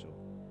potential.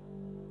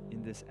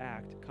 In this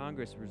act,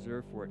 Congress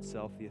reserved for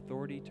itself the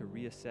authority to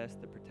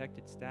reassess the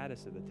protected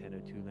status of the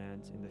 1002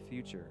 lands in the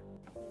future.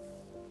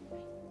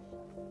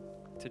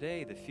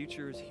 Today, the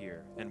future is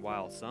here, and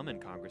while some in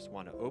Congress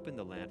want to open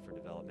the land for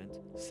development,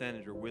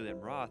 Senator William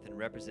Roth and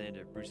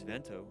Representative Bruce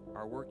Vento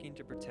are working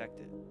to protect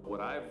it.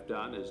 What I've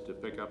done is to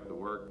pick up the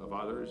work of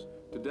others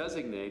to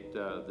designate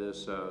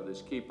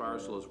this key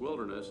parcel as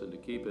wilderness and to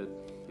keep it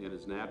in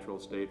its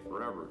natural state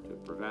forever, to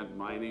prevent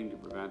mining, to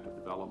prevent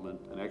development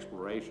and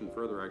exploration,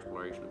 further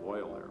exploration of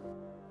oil there.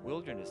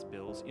 Wilderness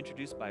bills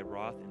introduced by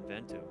Roth and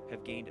Vento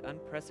have gained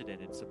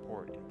unprecedented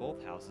support in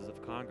both houses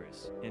of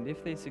Congress, and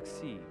if they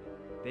succeed,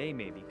 they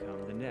may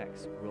become the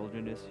next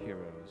wilderness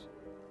heroes.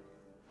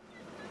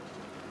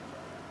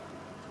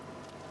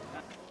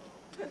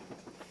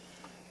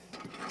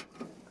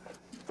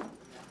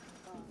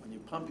 When you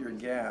pump your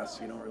gas,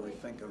 you don't really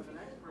think of,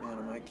 man,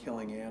 am I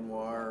killing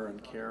ANWR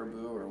and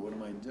caribou, or what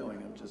am I doing?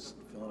 I'm just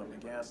filling up my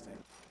gas tank.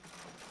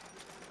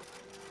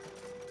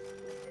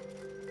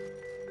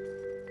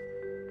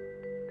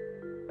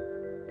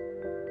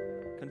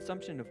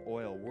 Consumption of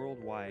oil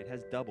worldwide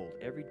has doubled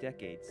every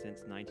decade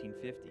since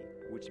 1950,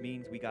 which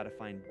means we gotta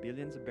find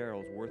billions of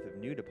barrels worth of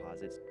new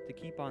deposits to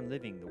keep on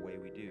living the way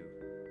we do.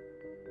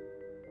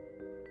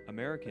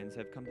 Americans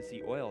have come to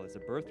see oil as a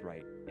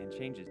birthright, and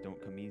changes don't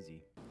come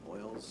easy.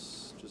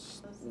 Oil's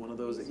just one of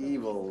those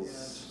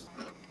evils.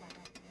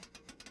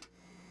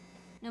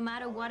 No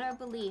matter what our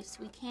beliefs,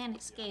 we can't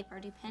escape our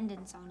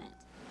dependence on it.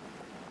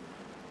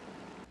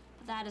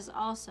 But that is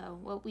also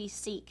what we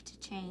seek to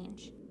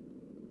change.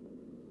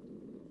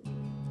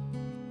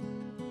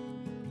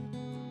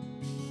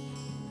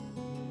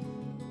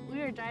 We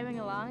were driving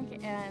along,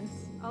 and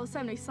all of a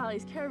sudden we saw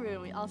these caribou,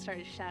 and we all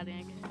started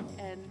shouting.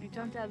 And we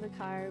jumped out of the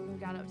car when we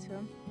got up to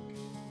them.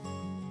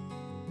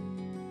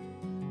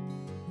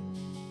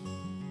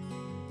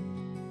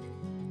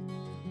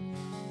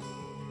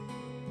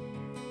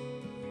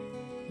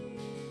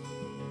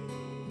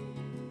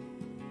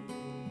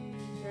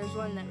 There was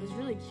one that was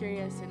really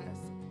curious in us,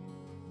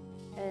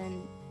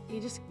 and he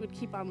just would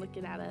keep on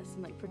looking at us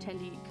and like pretend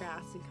to eat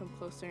grass and come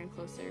closer and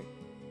closer.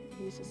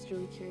 He was just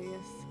really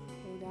curious.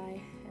 He would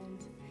die,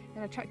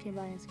 and a truck came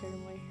by and scared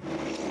him away.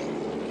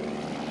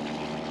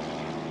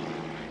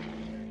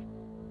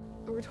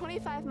 We're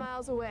 25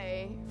 miles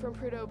away from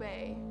Prudhoe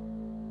Bay,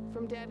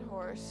 from Dead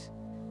Horse.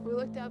 We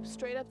looked up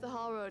straight up the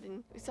haul road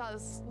and we saw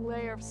this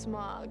layer of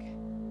smog.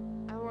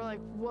 And we're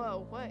like,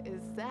 whoa, what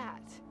is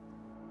that?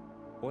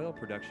 Oil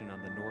production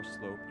on the North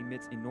Slope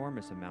emits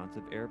enormous amounts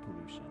of air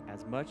pollution,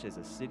 as much as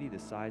a city the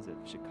size of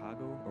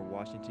Chicago or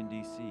Washington,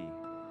 D.C.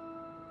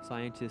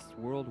 Scientists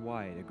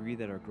worldwide agree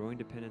that our growing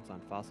dependence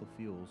on fossil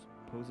fuels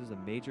poses a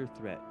major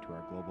threat to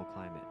our global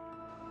climate.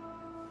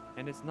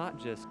 And it's not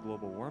just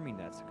global warming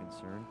that's a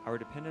concern. Our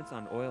dependence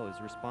on oil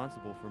is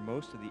responsible for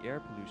most of the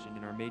air pollution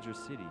in our major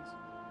cities.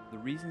 The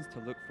reasons to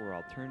look for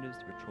alternatives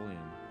to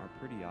petroleum are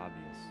pretty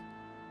obvious.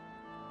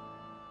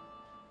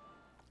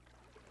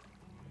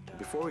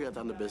 Before we got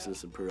down to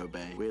business in Prudhoe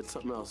Bay, we had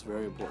something else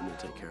very important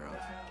to take care of.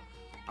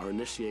 Our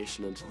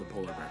initiation into the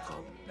Polar Bear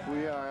Club.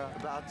 We are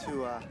about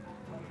to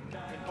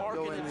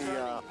go in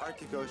the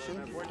Arctic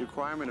Ocean. The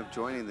requirement of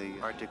joining the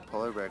Arctic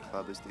Polar Bear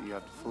Club is that you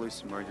have to fully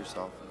submerge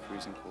yourself in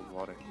freezing cold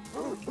water.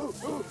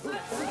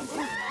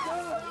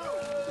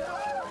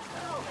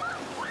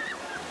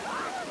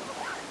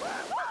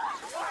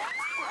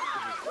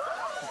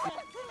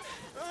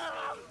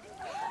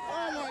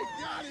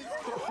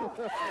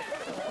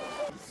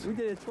 We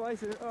did it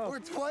twice. We're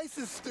twice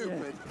as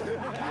stupid.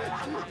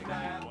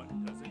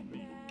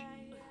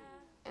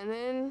 And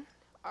then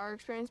our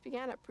experience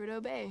began at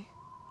Prudhoe Bay.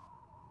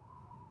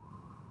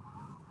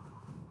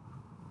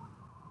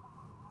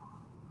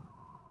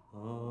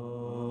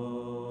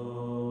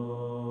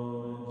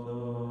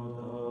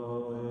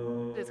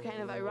 It's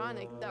kind of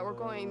ironic that we're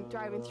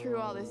driving through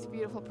all this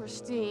beautiful,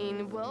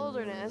 pristine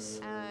wilderness,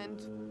 and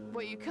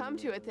what you come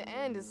to at the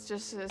end is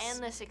just this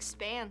endless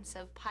expanse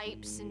of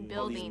pipes and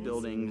All buildings. these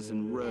buildings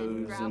and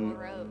roads gravel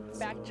roads.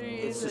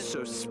 Factories. It's just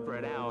so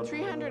spread out.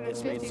 350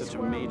 It's made such a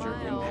square major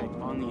mile.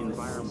 impact on the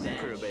environment.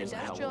 Prudhoe Bay is a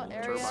hell Industrial of a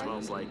area.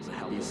 smells like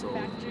hell diesel.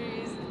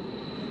 Factories.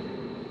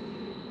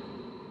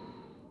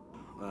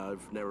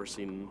 I've never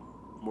seen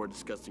a more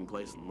disgusting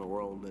place in the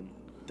world than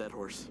Dead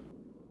Horse.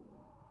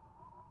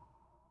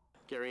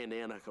 Gary,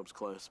 Indiana comes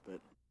close, but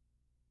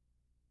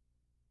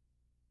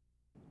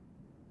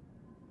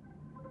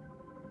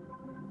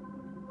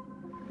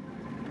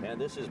And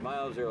this is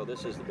mile zero.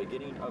 This is the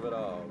beginning of it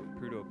all.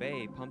 Prudhoe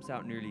Bay pumps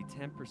out nearly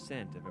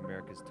 10% of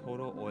America's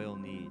total oil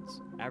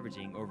needs,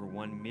 averaging over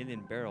 1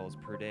 million barrels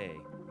per day,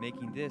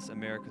 making this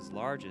America's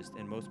largest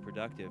and most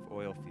productive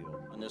oil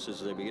field. And this is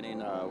the beginning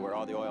where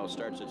all the oil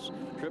starts. It's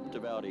trip to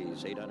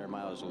Valdez, 800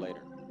 miles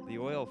later. The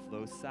oil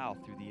flows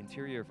south through the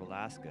interior of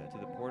Alaska to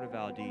the port of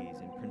Valdez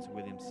in Prince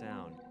William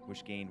Sound,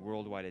 which gained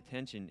worldwide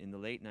attention in the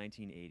late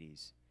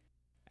 1980s.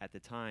 At the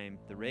time,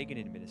 the Reagan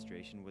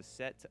administration was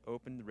set to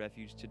open the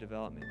refuge to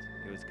development.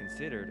 It was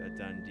considered a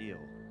done deal.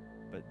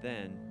 But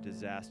then,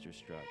 disaster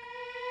struck.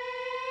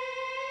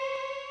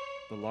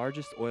 The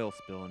largest oil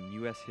spill in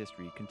U.S.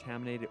 history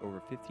contaminated over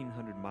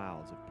 1,500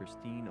 miles of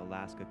pristine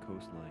Alaska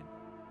coastline.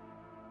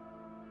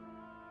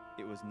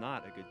 It was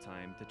not a good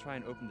time to try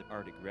and open the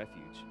Arctic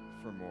Refuge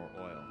for more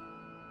oil.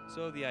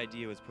 So the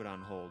idea was put on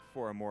hold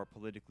for a more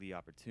politically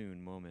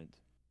opportune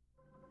moment.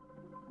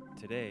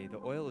 Today, the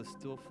oil is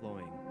still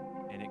flowing,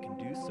 and it can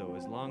do so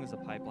as long as the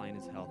pipeline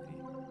is healthy.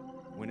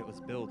 When it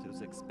was built, it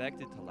was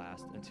expected to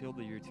last until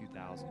the year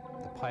 2000.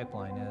 The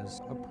pipeline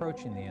is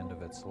approaching the end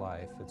of its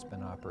life. It's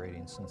been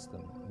operating since the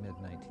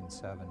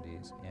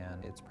mid-1970s,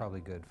 and it's probably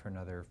good for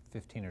another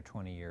 15 or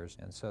 20 years.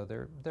 And so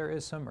there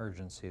is some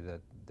urgency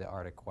that the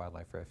Arctic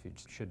Wildlife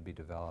Refuge should be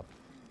developed.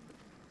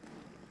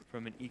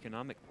 From an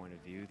economic point of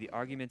view, the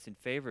arguments in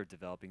favor of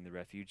developing the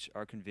refuge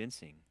are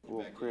convincing.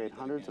 We'll create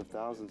hundreds of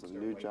thousands of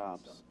new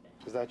jobs.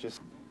 Is that just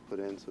put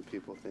in so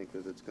people think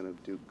that it's going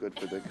to do good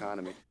for the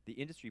economy? The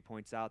industry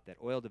points out that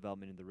oil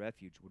development in the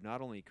refuge would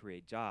not only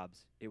create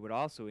jobs, it would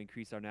also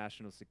increase our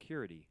national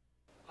security.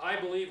 I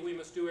believe we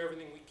must do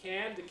everything we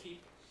can to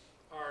keep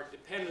our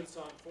dependence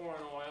on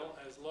foreign oil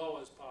as low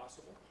as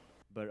possible.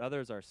 But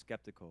others are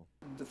skeptical.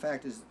 The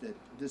fact is that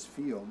this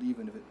field,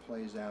 even if it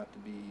plays out to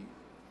be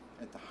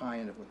at the high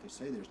end of what they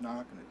say, there's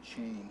not going to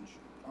change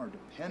our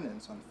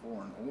dependence on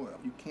foreign oil.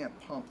 You can't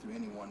pump through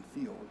any one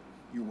field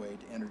your way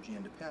to energy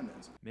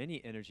independence.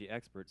 Many energy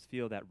experts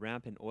feel that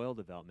rampant oil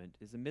development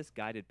is a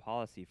misguided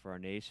policy for our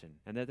nation,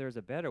 and that there is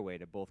a better way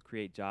to both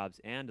create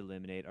jobs and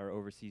eliminate our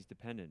overseas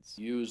dependence.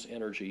 Use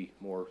energy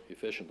more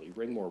efficiently,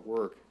 bring more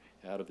work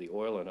out of the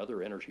oil and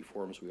other energy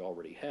forms we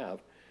already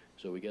have,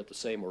 so we get the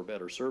same or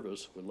better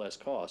service with less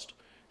cost.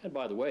 And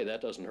by the way,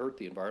 that doesn't hurt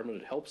the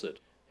environment, it helps it.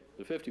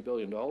 The $50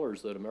 billion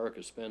that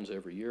America spends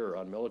every year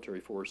on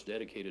military force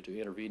dedicated to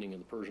intervening in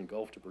the Persian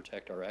Gulf to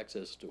protect our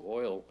access to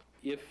oil,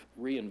 if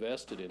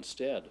reinvested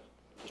instead,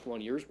 just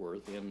 1 year's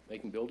worth, in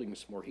making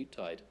buildings more heat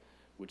tight,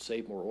 would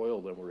save more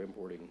oil than we're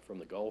importing from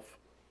the Gulf.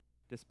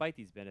 Despite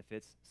these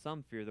benefits,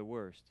 some fear the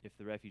worst if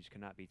the refuge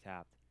cannot be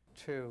tapped.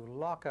 To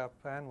lock up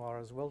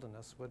ANWR as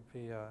wilderness would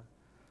be a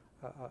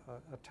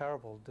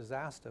terrible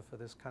disaster for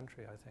this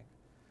country, I think.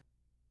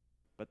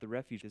 But the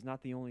refuge is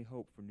not the only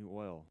hope for new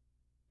oil.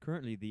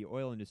 Currently, the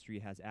oil industry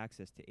has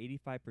access to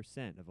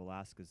 85% of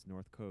Alaska's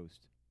north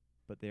coast,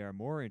 but they are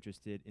more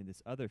interested in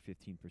this other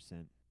 15%,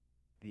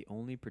 the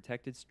only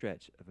protected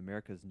stretch of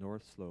America's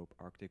North Slope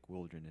Arctic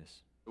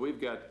wilderness. We've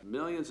got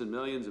millions and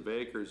millions of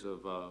acres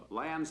of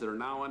lands that are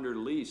now under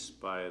lease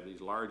by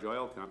these large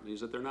oil companies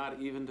that they're not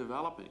even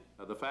developing.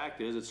 The fact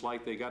is, it's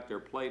like they got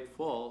their plate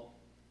full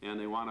and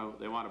they want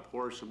to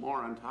pour some more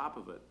on top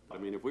of it. I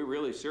mean, if we're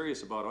really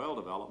serious about oil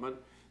development,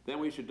 then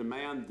we should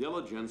demand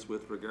diligence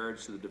with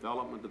regards to the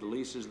development of the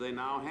leases they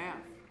now have.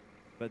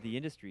 But the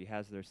industry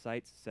has their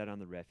sights set on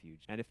the refuge,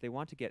 and if they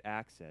want to get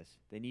access,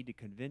 they need to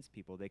convince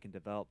people they can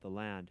develop the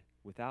land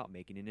without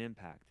making an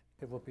impact.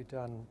 It will be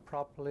done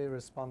properly,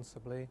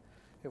 responsibly,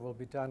 it will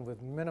be done with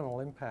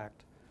minimal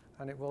impact,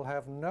 and it will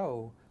have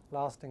no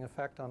lasting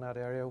effect on that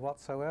area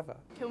whatsoever.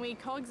 Can we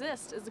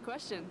coexist is the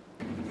question.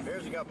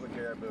 Here's a couple of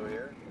caribou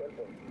here.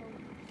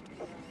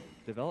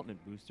 Development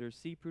boosters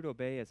see Prudhoe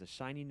Bay as a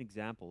shining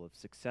example of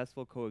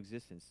successful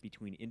coexistence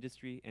between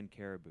industry and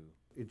caribou.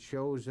 It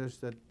shows us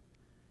that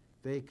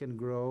they can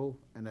grow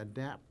and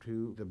adapt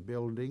to the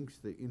buildings,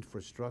 the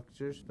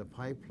infrastructures, the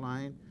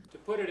pipeline. To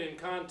put it in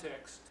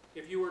context,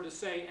 if you were to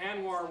say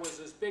ANWR was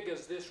as big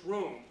as this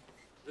room,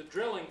 the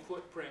drilling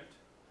footprint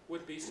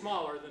would be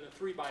smaller than a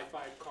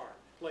 3x5 card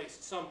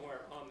placed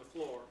somewhere on the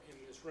floor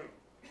in this room.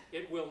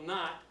 It will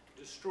not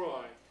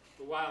destroy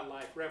the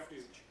wildlife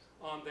refuge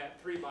on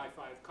that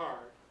 3x5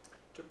 card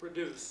to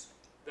produce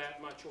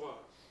that much oil.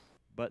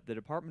 But the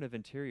Department of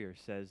Interior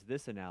says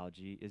this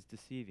analogy is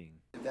deceiving.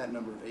 If that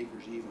number of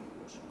acres even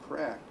was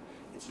correct,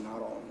 it's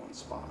not all in one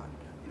spot.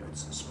 You know,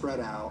 it's spread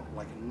out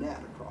like a net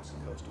across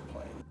the coastal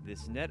plain.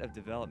 This net of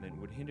development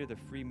would hinder the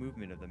free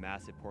movement of the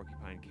massive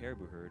porcupine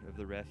caribou herd of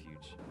the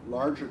refuge.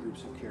 Larger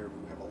groups of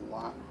caribou have a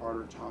lot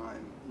harder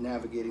time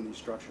navigating these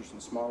structures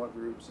than smaller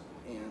groups,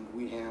 and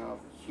we have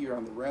here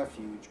on the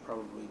refuge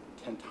probably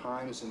 10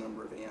 times the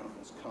number of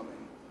animals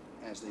coming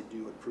as they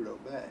do at Prudhoe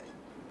Bay.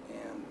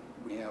 And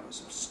we have a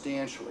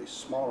substantially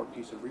smaller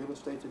piece of real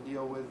estate to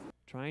deal with.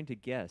 Trying to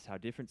guess how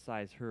different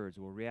sized herds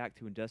will react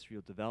to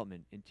industrial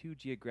development in two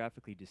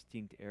geographically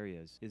distinct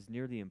areas is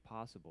nearly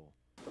impossible.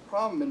 The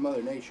problem in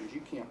Mother Nature is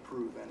you can't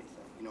prove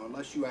anything, you know,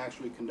 unless you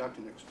actually conduct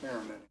an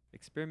experiment.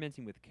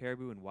 Experimenting with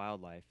caribou and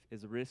wildlife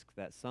is a risk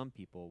that some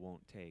people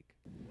won't take.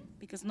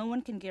 Because no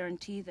one can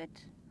guarantee that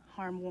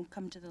harm won't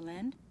come to the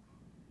land.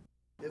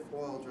 If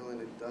oil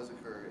drilling does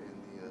occur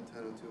in the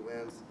 1002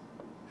 lands,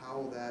 how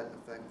will that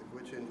affect the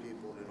Gwich'in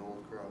people in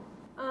Old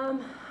Crow?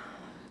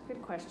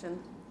 Good question.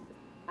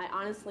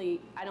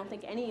 I don't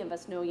think any of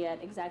us know yet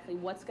exactly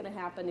what's going to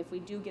happen if we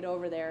do get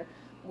over there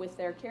with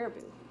their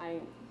caribou.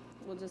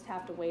 We'll just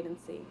have to wait and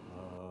see.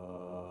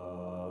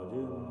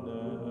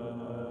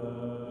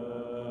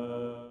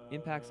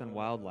 Impacts on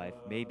wildlife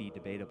may be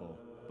debatable,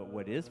 but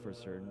what is for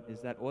certain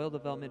is that oil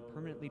development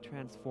permanently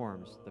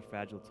transforms the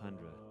fragile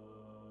tundra.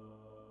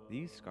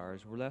 These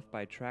scars were left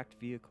by tracked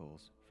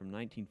vehicles from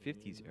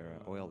 1950s era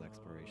oil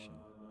exploration.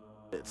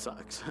 It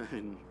sucks. I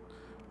mean,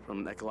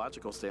 from an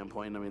ecological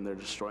standpoint, I mean, they're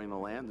destroying the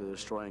land, they're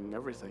destroying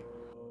everything.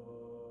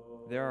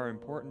 There are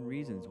important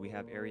reasons we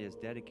have areas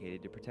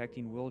dedicated to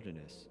protecting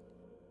wilderness.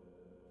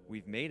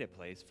 We've made a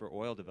place for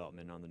oil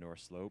development on the North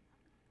Slope,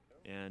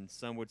 and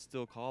some would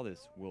still call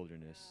this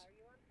wilderness.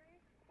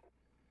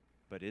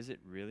 But is it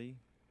really?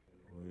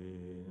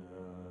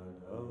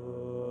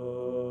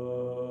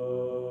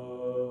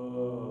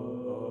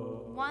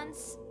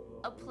 Once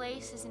a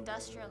place is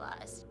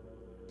industrialized,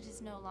 it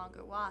is no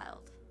longer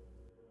wild.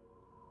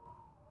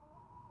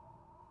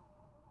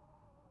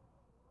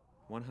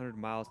 100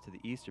 miles to the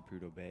east of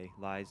Prudhoe Bay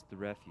lies the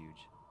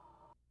refuge.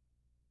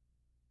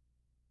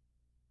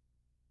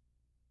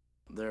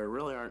 There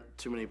really aren't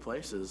too many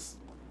places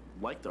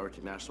like the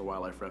Arctic National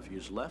Wildlife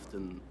Refuge left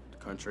in the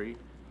country,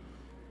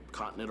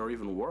 continent, or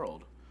even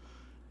world.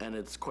 And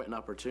it's quite an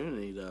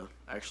opportunity to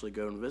actually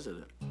go and visit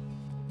it.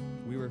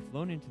 We were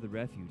flown into the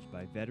refuge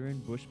by veteran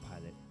bush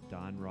pilot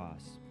Don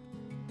Ross.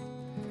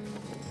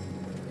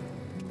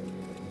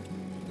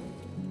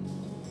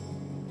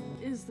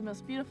 It is the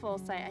most beautiful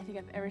sight I think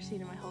I've ever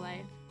seen in my whole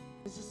life.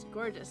 It's just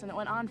gorgeous, and it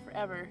went on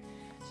forever.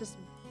 It's just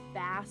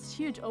vast,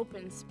 huge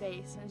open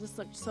space, and it just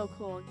looked so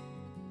cool.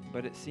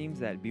 But it seems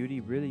that beauty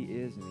really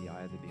is in the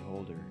eye of the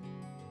beholder.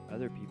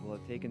 Other people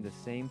have taken the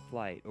same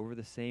flight over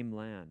the same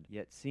land,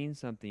 yet seen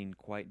something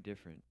quite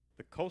different.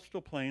 The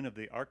coastal plain of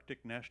the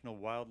Arctic National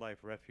Wildlife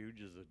Refuge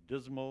is a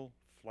dismal,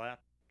 flat,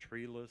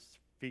 treeless,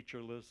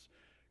 featureless,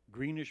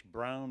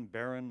 greenish-brown,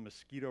 barren,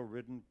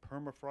 mosquito-ridden,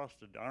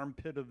 permafrosted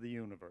armpit of the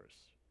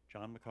universe.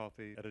 John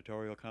McCoffey,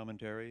 editorial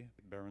commentary,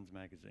 Barron's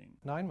Magazine.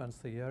 9 months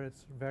of the year,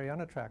 it's very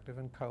unattractive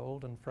and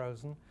cold and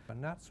frozen,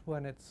 and that's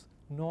when it's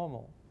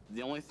normal.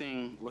 The only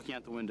thing looking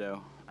out the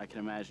window I can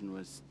imagine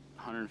was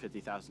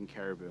 150,000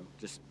 caribou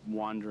just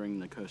wandering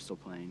the coastal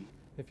plain.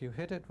 If you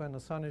hit it when the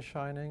sun is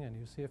shining and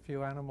you see a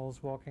few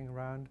animals walking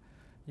around,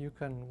 you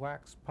can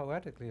wax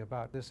poetically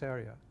about this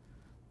area.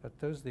 But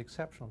those are the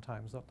exceptional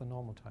times, not the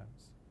normal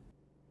times.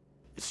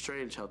 It's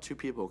strange how two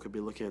people could be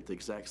looking at the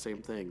exact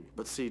same thing,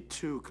 but see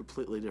two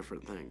completely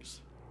different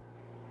things.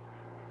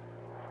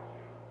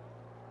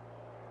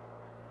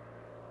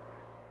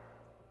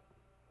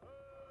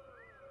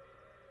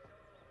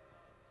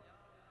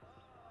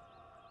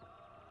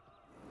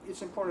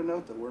 It's important to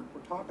note that we're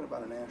talking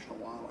about a national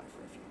wildlife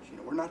refuge.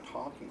 We're not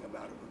talking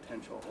about a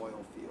potential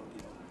oil field.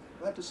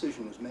 That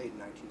decision was made in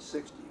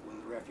 1960 when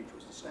the refuge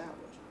was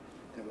established,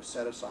 and it was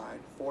set aside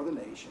for the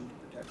nation to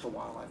protect the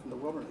wildlife and the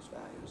wilderness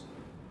values.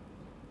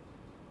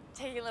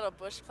 Taking little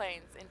bush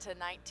plains into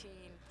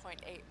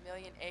 19.8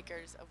 million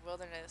acres of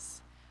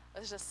wilderness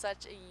was just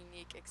such a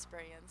unique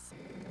experience.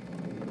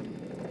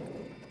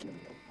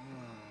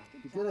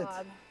 You did it.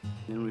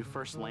 When we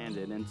first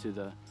landed into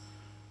the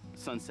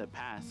Sunset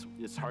Pass,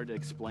 it's hard to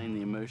explain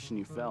the emotion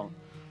you felt.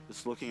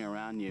 Just looking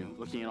around you,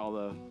 looking at all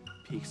the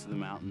peaks of the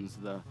mountains,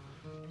 the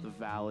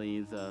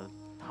valley, the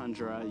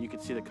tundra. You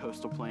could see the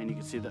coastal plain, you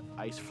could see the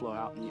ice flow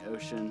out in the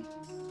ocean.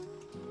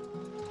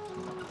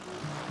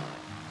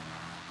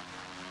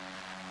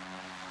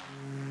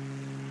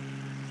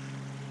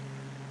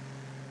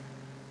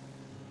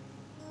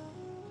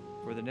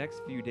 For the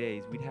next few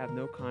days, we'd have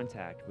no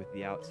contact with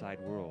the outside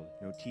world.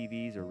 No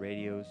TVs or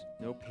radios,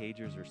 no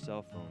pagers or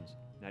cell phones,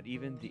 not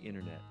even the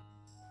internet.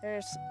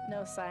 There's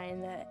no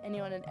sign that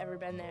anyone had ever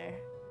been there.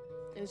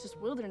 It was just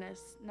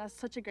wilderness, and that's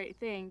such a great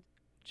thing.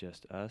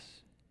 Just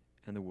us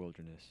and the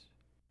wilderness.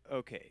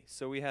 Okay,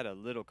 so we had a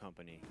little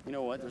company. You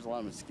know what? There's a lot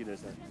of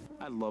mosquitoes there.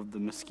 I love the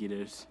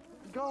mosquitoes.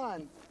 Be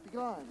gone, be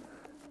gone.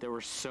 There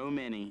were so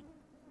many.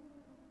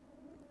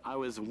 I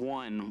was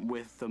one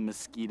with the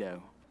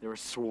mosquito. There were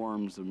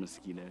swarms of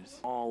mosquitoes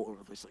all over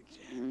the place.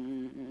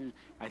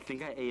 I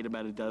think I ate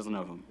about a dozen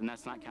of them, and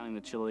that's not counting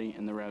the chili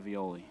and the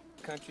ravioli.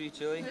 Country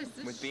chili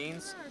with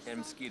beans and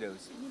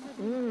mosquitoes.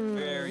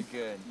 Very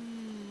good.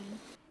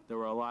 There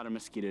were a lot of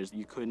mosquitoes.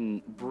 You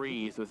couldn't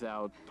breathe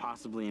without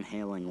possibly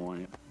inhaling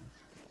one.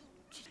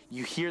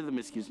 You hear the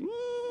mosquitoes.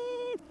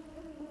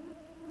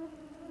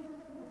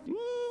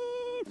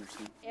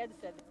 Ed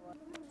said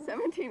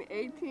 17,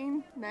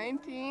 18,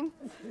 19.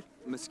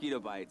 Mosquito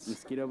bites.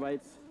 Mosquito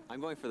bites? I'm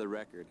going for the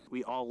record.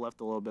 We all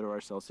left a little bit of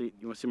ourselves. See,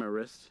 you want to see my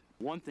wrist?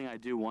 One thing I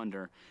do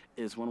wonder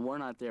is when we're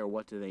not there,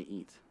 what do they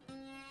eat?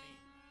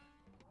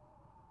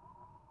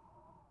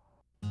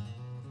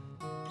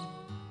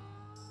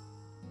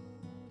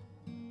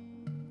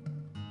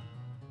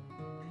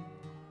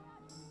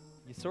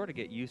 You sort of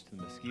get used to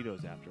the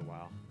mosquitoes after a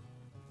while.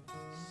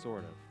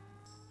 Sort of.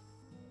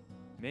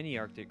 Many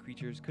Arctic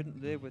creatures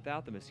couldn't live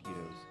without the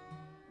mosquitoes,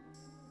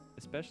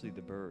 especially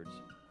the birds.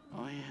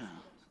 Oh, yeah.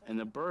 And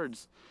the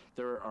birds,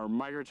 there are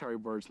migratory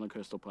birds in the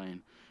coastal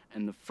plain,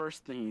 and the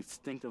first thing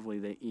instinctively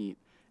they eat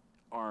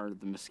are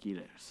the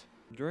mosquitoes.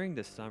 During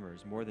the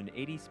summers, more than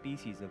 80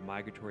 species of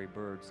migratory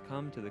birds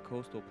come to the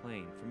coastal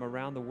plain from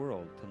around the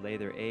world to lay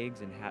their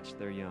eggs and hatch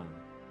their young.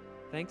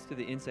 Thanks to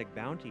the insect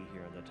bounty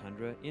here on the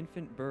tundra,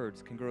 infant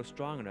birds can grow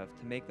strong enough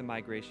to make the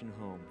migration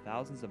home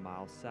thousands of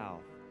miles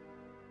south.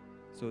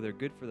 So they're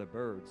good for the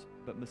birds,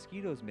 but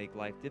mosquitoes make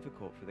life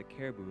difficult for the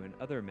caribou and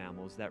other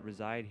mammals that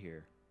reside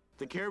here.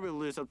 The caribou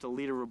lose up to a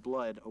liter of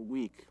blood a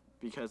week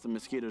because the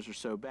mosquitoes are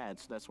so bad.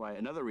 So that's why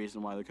another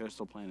reason why the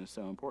coastal plain is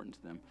so important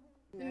to them.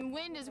 The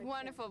wind is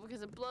wonderful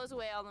because it blows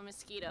away all the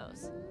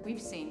mosquitoes.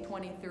 We've seen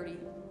 20, 30,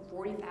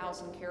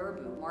 40,000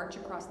 caribou march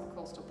across the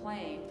coastal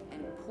plain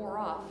and pour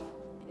off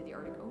into the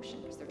Arctic Ocean. ocean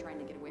because they're trying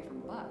to get away from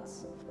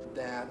bugs.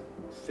 That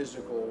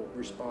physical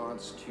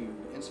response to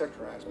insect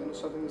harassment is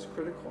something that's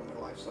critical in their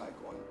life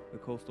cycle. The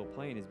coastal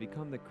plain has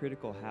become the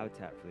critical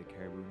habitat for the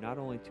caribou, not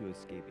only to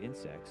escape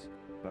insects,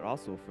 but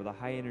also for the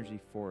high-energy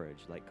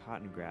forage like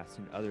cotton grass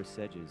and other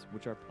sedges,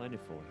 which are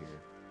plentiful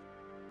here,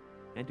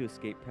 and to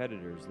escape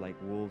predators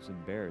like wolves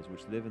and bears,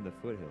 which live in the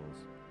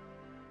foothills.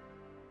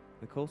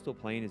 The coastal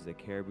plain is the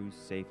caribou's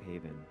safe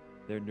haven,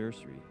 their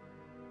nursery,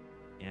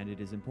 and it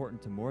is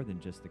important to more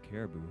than just the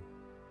caribou.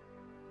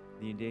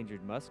 The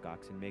endangered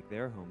muskoxen make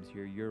their homes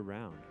here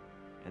year-round,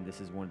 and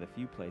this is one of the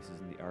few places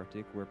in the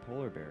Arctic where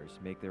polar bears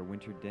make their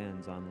winter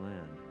dens on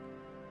land.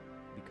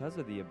 Because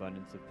of the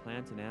abundance of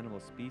plant and animal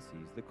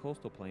species, the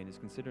coastal plain is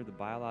considered the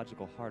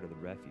biological heart of the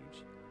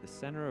refuge, the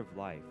center of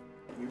life.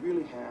 We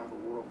really have a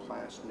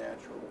world-class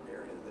natural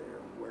area there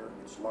where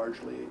it's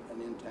largely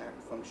an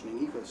intact,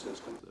 functioning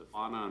ecosystem. The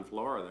fauna and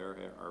flora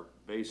there are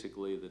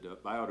basically, the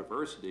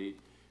biodiversity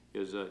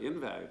is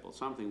invaluable,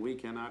 something we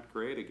cannot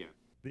create again.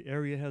 The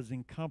area has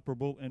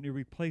incomparable and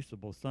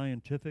irreplaceable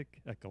scientific,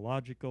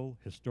 ecological,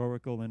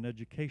 historical, and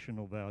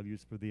educational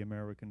values for the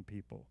American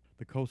people.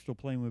 The coastal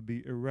plain would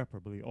be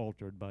irreparably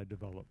altered by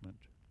development.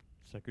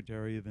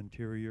 Secretary of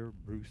Interior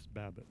Bruce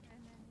Babbitt.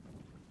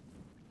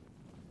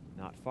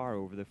 Not far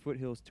over the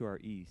foothills to our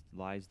east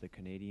lies the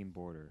Canadian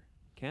border.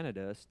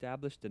 Canada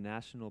established a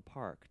national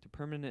park to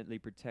permanently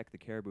protect the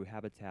caribou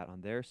habitat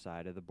on their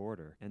side of the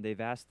border, and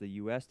they've asked the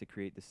U.S. to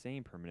create the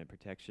same permanent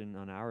protection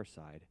on our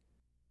side.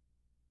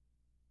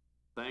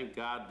 Thank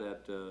God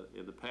that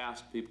in the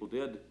past people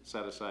did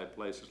set aside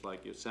places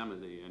like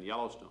Yosemite and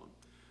Yellowstone.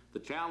 The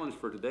challenge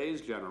for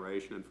today's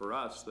generation and for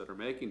us that are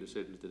making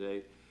decisions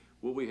today,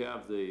 will we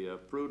have the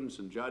prudence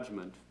and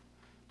judgment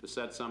to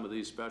set some of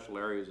these special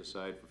areas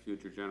aside for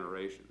future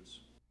generations?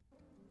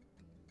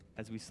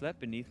 As we slept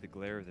beneath the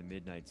glare of the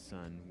midnight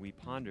sun, we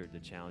pondered the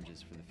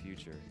challenges for the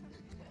future,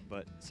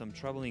 but some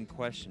troubling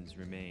questions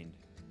remained.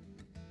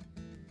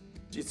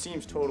 It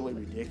seems totally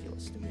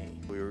ridiculous to me.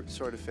 We were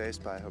sort of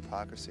faced by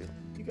hypocrisy.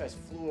 You guys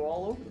flew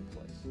all over the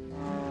place.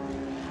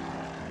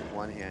 On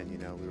one hand, you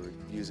know, we were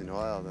using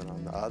oil, then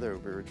on the other,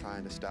 we were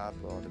trying to stop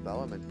oil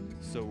development.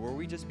 So were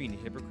we just being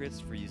hypocrites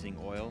for using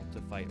oil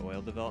to fight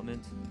oil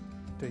development?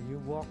 Do you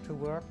walk to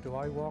work? Do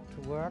I walk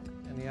to work?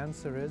 And the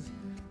answer is,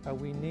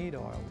 we need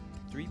oil.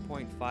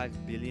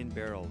 3.5 billion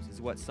barrels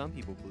is what some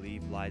people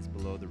believe lies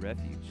below the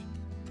refuge.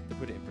 To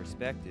put it in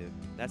perspective,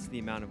 that's the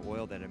amount of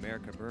oil that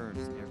America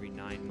burns every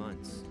 9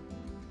 months.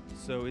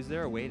 So is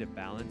there a way to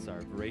balance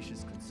our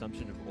voracious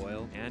consumption of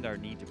oil and our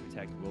need to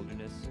protect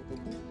wilderness?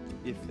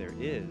 If there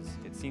is,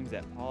 it seems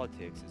that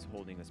politics is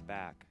holding us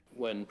back.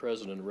 When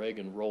President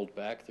Reagan rolled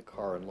back the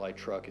car and light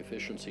truck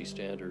efficiency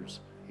standards,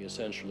 he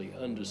essentially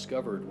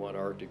undiscovered 1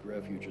 Arctic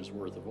Refuge's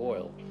worth of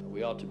oil.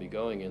 We ought to be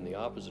going in the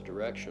opposite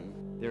direction.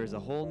 There is a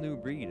whole new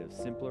breed of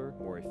simpler,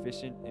 more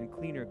efficient, and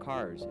cleaner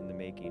cars in the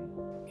making.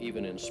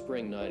 Even in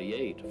spring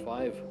 '98,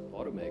 5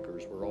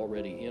 automakers were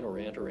already in or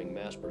entering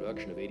mass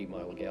production of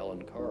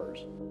 80-mile-a-gallon cars.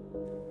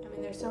 I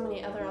mean, there's so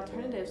many other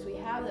alternatives we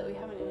have that we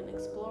haven't even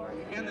explored.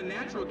 And the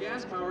natural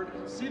gas-powered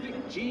Civic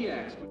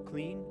GX.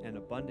 Clean and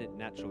abundant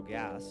natural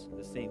gas,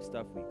 the same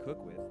stuff we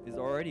cook with, is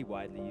already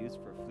widely used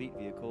for fleet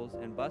vehicles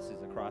and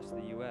buses across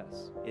the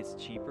U.S. It's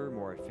cheaper,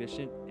 more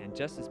efficient, and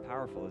just as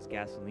powerful as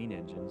gasoline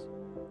engines.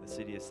 The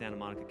city of Santa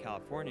Monica,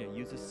 California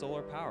uses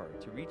solar power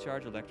to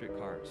recharge electric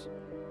cars.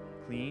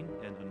 Clean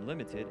and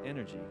unlimited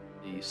energy.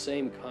 The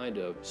same kind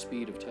of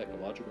speed of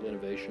technological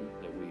innovation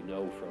that we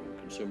know from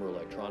consumer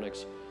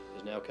electronics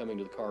is now coming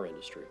to the car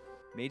industry.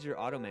 Major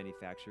auto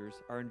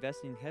manufacturers are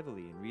investing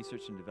heavily in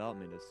research and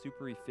development of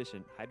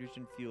super-efficient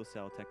hydrogen fuel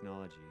cell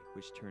technology,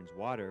 which turns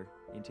water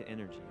into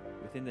energy.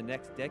 Within the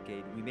next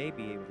decade, we may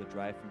be able to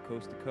drive from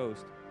coast to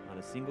coast on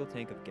a single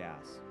tank of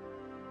gas.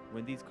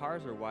 When these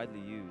cars are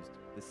widely used,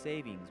 the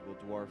savings will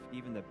dwarf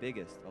even the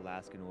biggest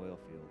Alaskan oil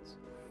fields.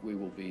 We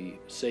will be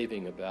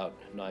saving about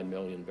 9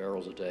 million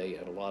barrels a day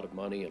and a lot of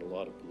money and a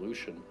lot of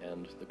pollution,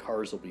 and the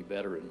cars will be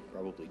better and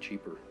probably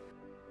cheaper.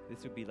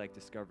 This would be like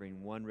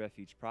discovering 1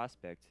 refuge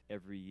prospect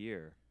every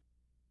year.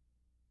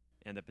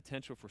 And the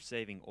potential for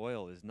saving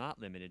oil is not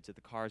limited to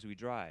the cars we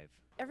drive.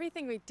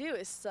 Everything we do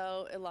is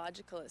so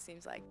illogical, it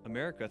seems like.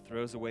 America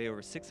throws away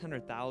over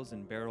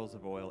 600,000 barrels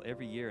of oil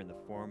every year in the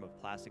form of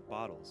plastic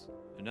bottles.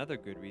 Another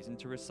good reason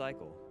to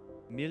recycle.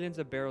 Millions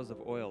of barrels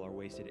of oil are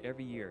wasted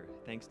every year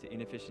thanks to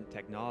inefficient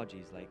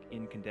technologies like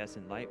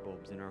incandescent light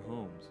bulbs in our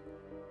homes.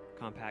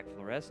 Compact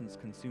fluorescents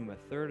consume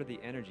 1/3 of the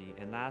energy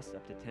and last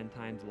up to 10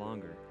 times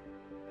longer.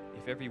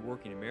 If every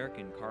working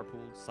American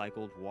carpooled,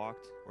 cycled,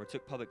 walked, or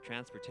took public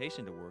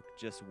transportation to work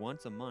just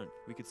once a month,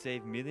 we could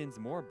save millions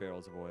more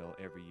barrels of oil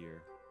every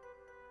year.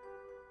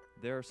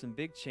 There are some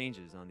big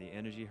changes on the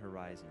energy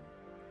horizon.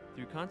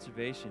 Through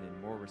conservation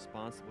and more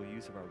responsible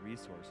use of our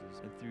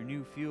resources, and through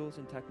new fuels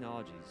and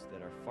technologies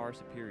that are far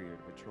superior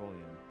to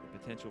petroleum, the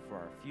potential for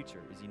our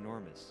future is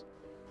enormous.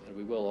 And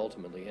we will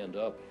ultimately end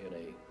up in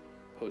a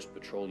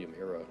post-petroleum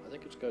era. I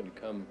think it's going to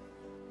come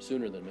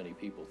sooner than many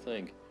people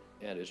think,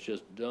 and it's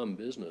just dumb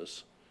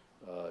business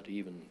to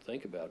even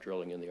think about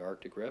drilling in the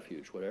Arctic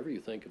Refuge. Whatever you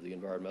think of the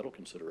environmental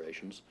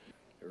considerations,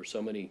 there are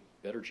so many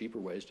better, cheaper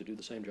ways to do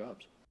the same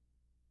jobs.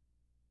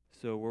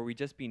 So were we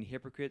just being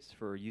hypocrites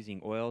for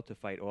using oil to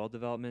fight oil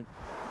development?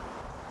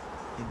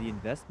 In the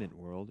investment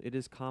world, it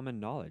is common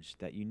knowledge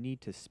that you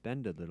need to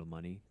spend a little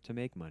money to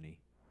make money.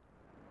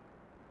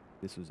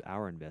 This was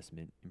our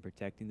investment in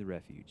protecting the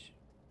refuge.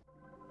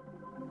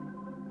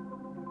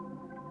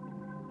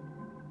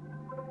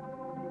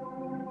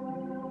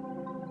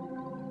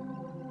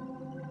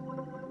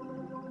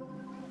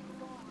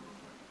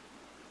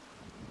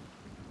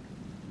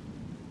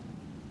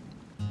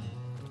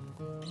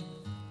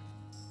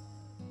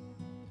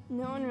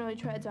 No one really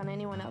treads on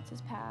anyone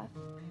else's path.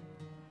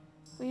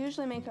 We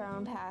usually make our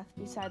own path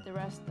beside the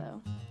rest,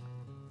 though.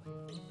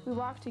 We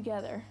walk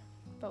together,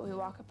 but we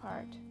walk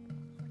apart.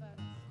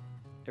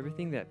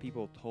 Everything that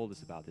people told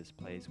us about this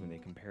place when they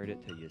compared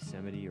it to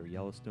Yosemite or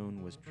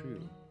Yellowstone was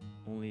true,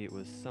 only it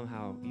was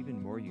somehow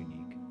even more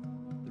unique.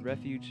 The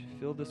refuge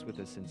filled us with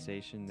a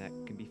sensation that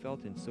can be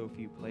felt in so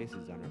few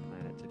places on our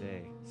planet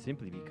today,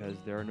 simply because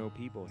there are no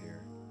people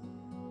here.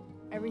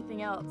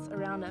 Everything else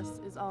around us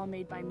is all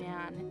made by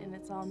man, and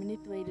it's all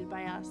manipulated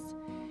by us,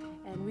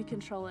 and we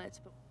control it.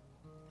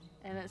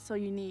 And it's so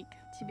unique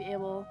to be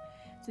able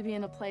to be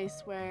in a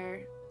place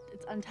where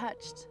it's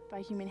untouched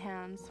by human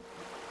hands.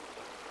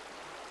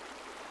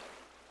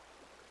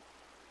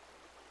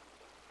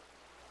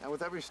 And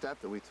with every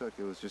step that we took,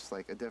 it was just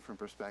like a different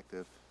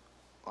perspective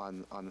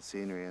on the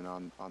scenery and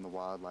on the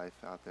wildlife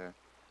out there.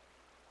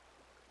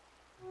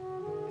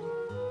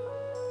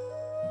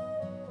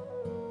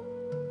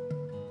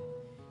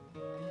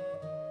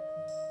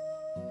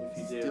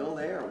 Still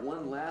there,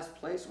 one last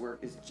place where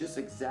it's just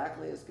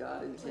exactly as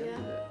God intended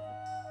it.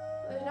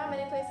 There's not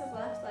many places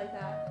left like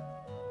that.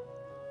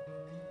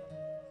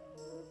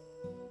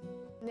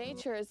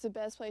 Nature is the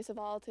best place of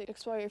all to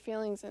explore your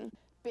feelings, and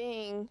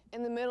being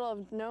in the middle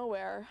of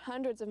nowhere,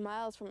 hundreds of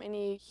miles from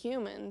any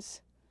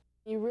humans,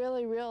 you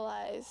really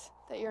realize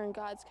that you're in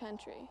God's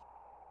country.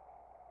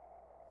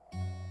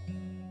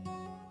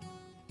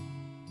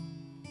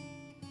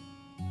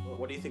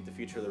 What do you think the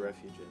future of the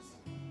refuge is?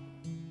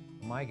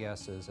 My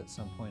guess is at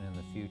some point in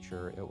the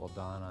future it will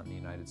dawn on the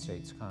United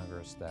States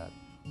Congress that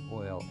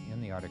oil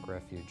in the Arctic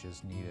Refuge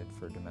is needed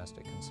for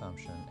domestic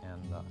consumption,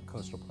 and the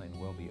coastal plain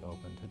will be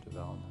open to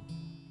development.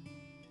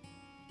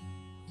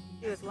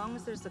 As long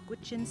as there's a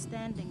good chin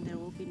standing, there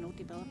will be no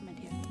development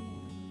here.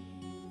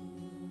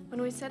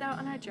 When we set out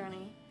on our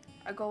journey,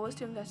 our goal was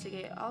to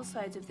investigate all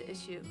sides of the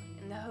issue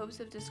in the hopes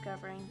of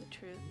discovering the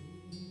truth.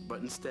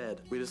 But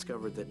instead, we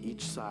discovered that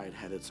each side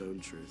had its own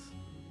truth.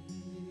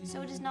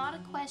 So it is not a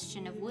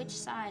question of which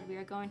side we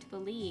are going to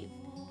believe,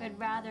 but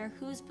rather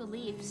whose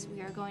beliefs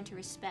we are going to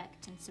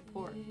respect and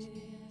support.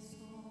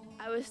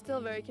 I was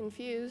still very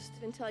confused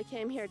until I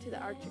came here to the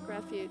Arctic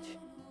Refuge.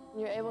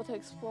 You're able to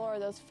explore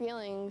those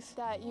feelings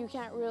that you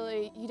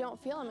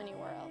don't feel them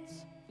anywhere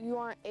else. You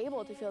aren't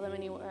able to feel them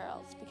anywhere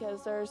else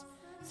because there's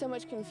so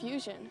much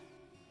confusion.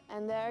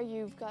 And there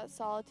you've got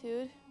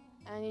solitude,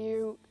 and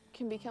you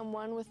can become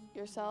one with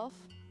yourself,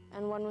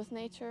 and one with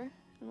nature,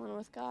 and one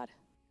with God.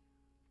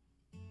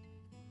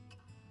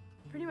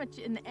 Pretty much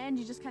in the end,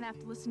 you just kind of have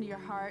to listen to your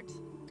heart.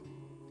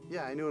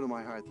 Yeah, I knew it in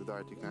my heart that the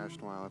Arctic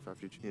National Wildlife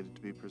Refuge needed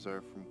to be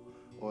preserved from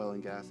oil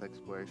and gas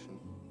exploration.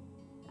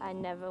 I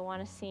never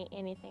want to see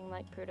anything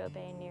like Prudhoe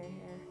Bay near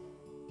here.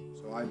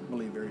 So I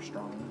believe very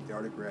strongly that the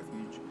Arctic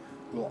Refuge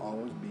will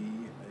always be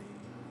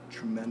a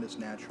tremendous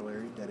natural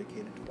area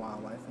dedicated to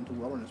wildlife and to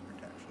wilderness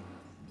protection.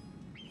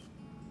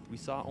 We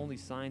saw only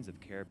signs of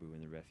caribou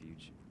in the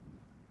refuge.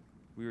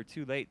 We were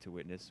too late to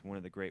witness one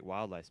of the great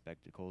wildlife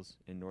spectacles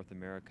in North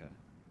America.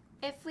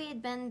 If we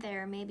had been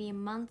there maybe a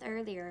month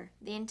earlier,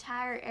 the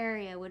entire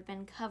area would have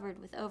been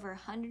covered with over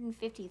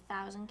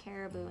 150,000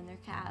 caribou and their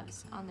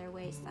calves on their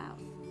way south.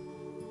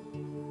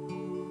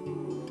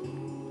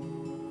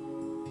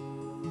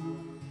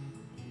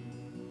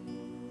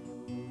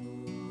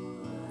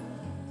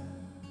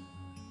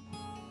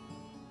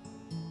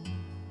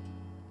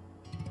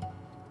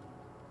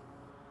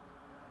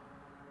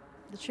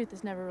 The truth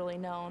is never really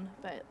known,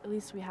 but at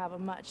least we have a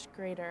much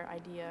greater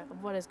idea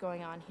of what is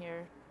going on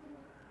here.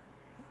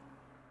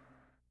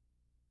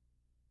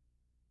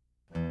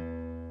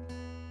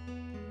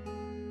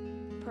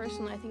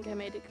 Personally, I think I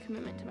made a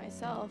commitment to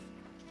myself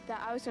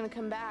that I was going to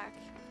come back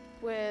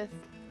with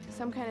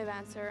some kind of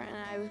answer, and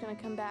I was going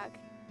to come back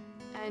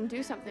and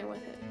do something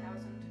with it.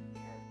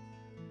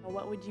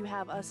 What would you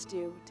have us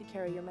do to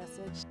carry your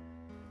message?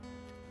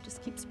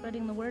 Just keep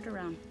spreading the word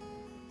around.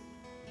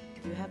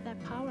 You have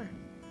that power,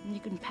 and you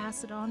can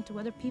pass it on to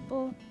other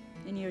people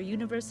in your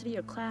university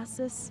or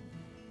classes.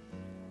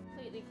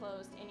 Completely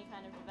closed any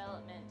kind of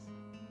development.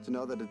 To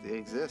know that it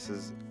exists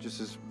is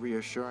just as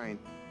reassuring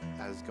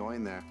as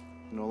going there.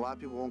 You know, a lot of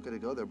people won't get to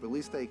go there, but at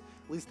least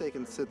they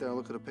can sit there and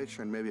look at a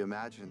picture and maybe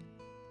imagine.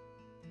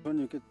 When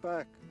you get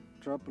back,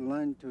 drop a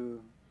line to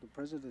the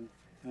president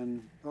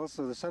and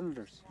also the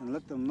senators and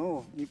let them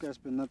know you guys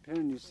been up here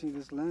and you see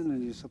this land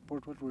and you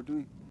support what we're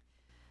doing.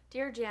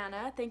 Dear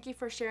Jana, thank you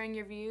for sharing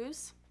your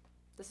views.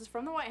 This is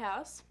from the White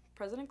House,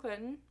 President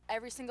Clinton.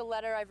 Every single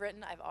letter I've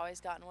written, I've always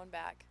gotten one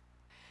back.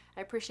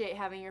 I appreciate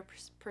having your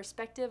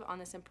perspective on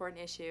this important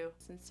issue.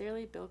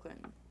 Sincerely, Bill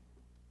Clinton.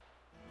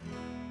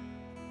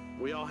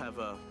 We all have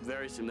a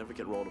very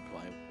significant role to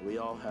play. We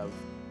all have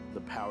the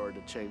power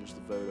to change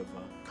the vote of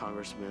a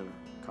congressman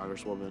or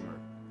congresswoman or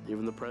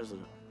even the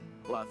president.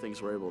 A lot of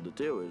things we're able to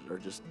do are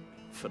just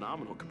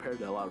phenomenal compared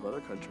to a lot of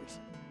other countries.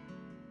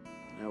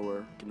 Now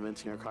we're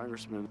convincing our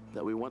congressmen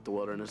that we want the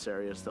wilderness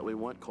areas, that we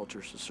want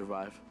cultures to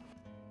survive.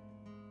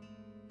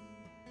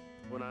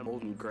 When I'm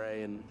old and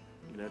gray and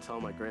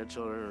tell my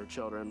grandchildren or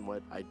children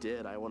what I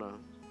did, I want to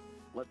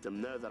let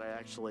them know that I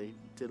actually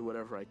did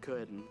whatever I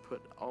could and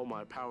put all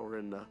my power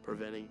into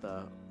preventing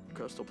the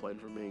coastal plain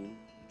from being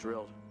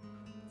drilled.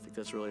 I think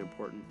that's really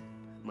important.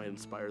 It might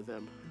inspire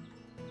them.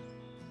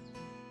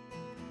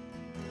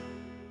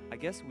 I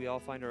guess we all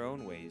find our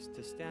own ways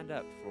to stand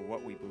up for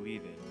what we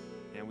believe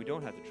in, and we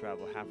don't have to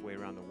travel halfway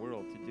around the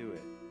world to do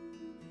it.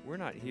 We're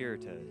not here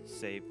to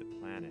save the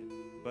planet,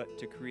 but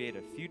to create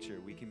a future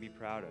we can be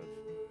proud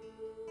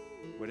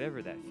of,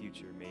 whatever that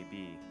future may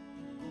be.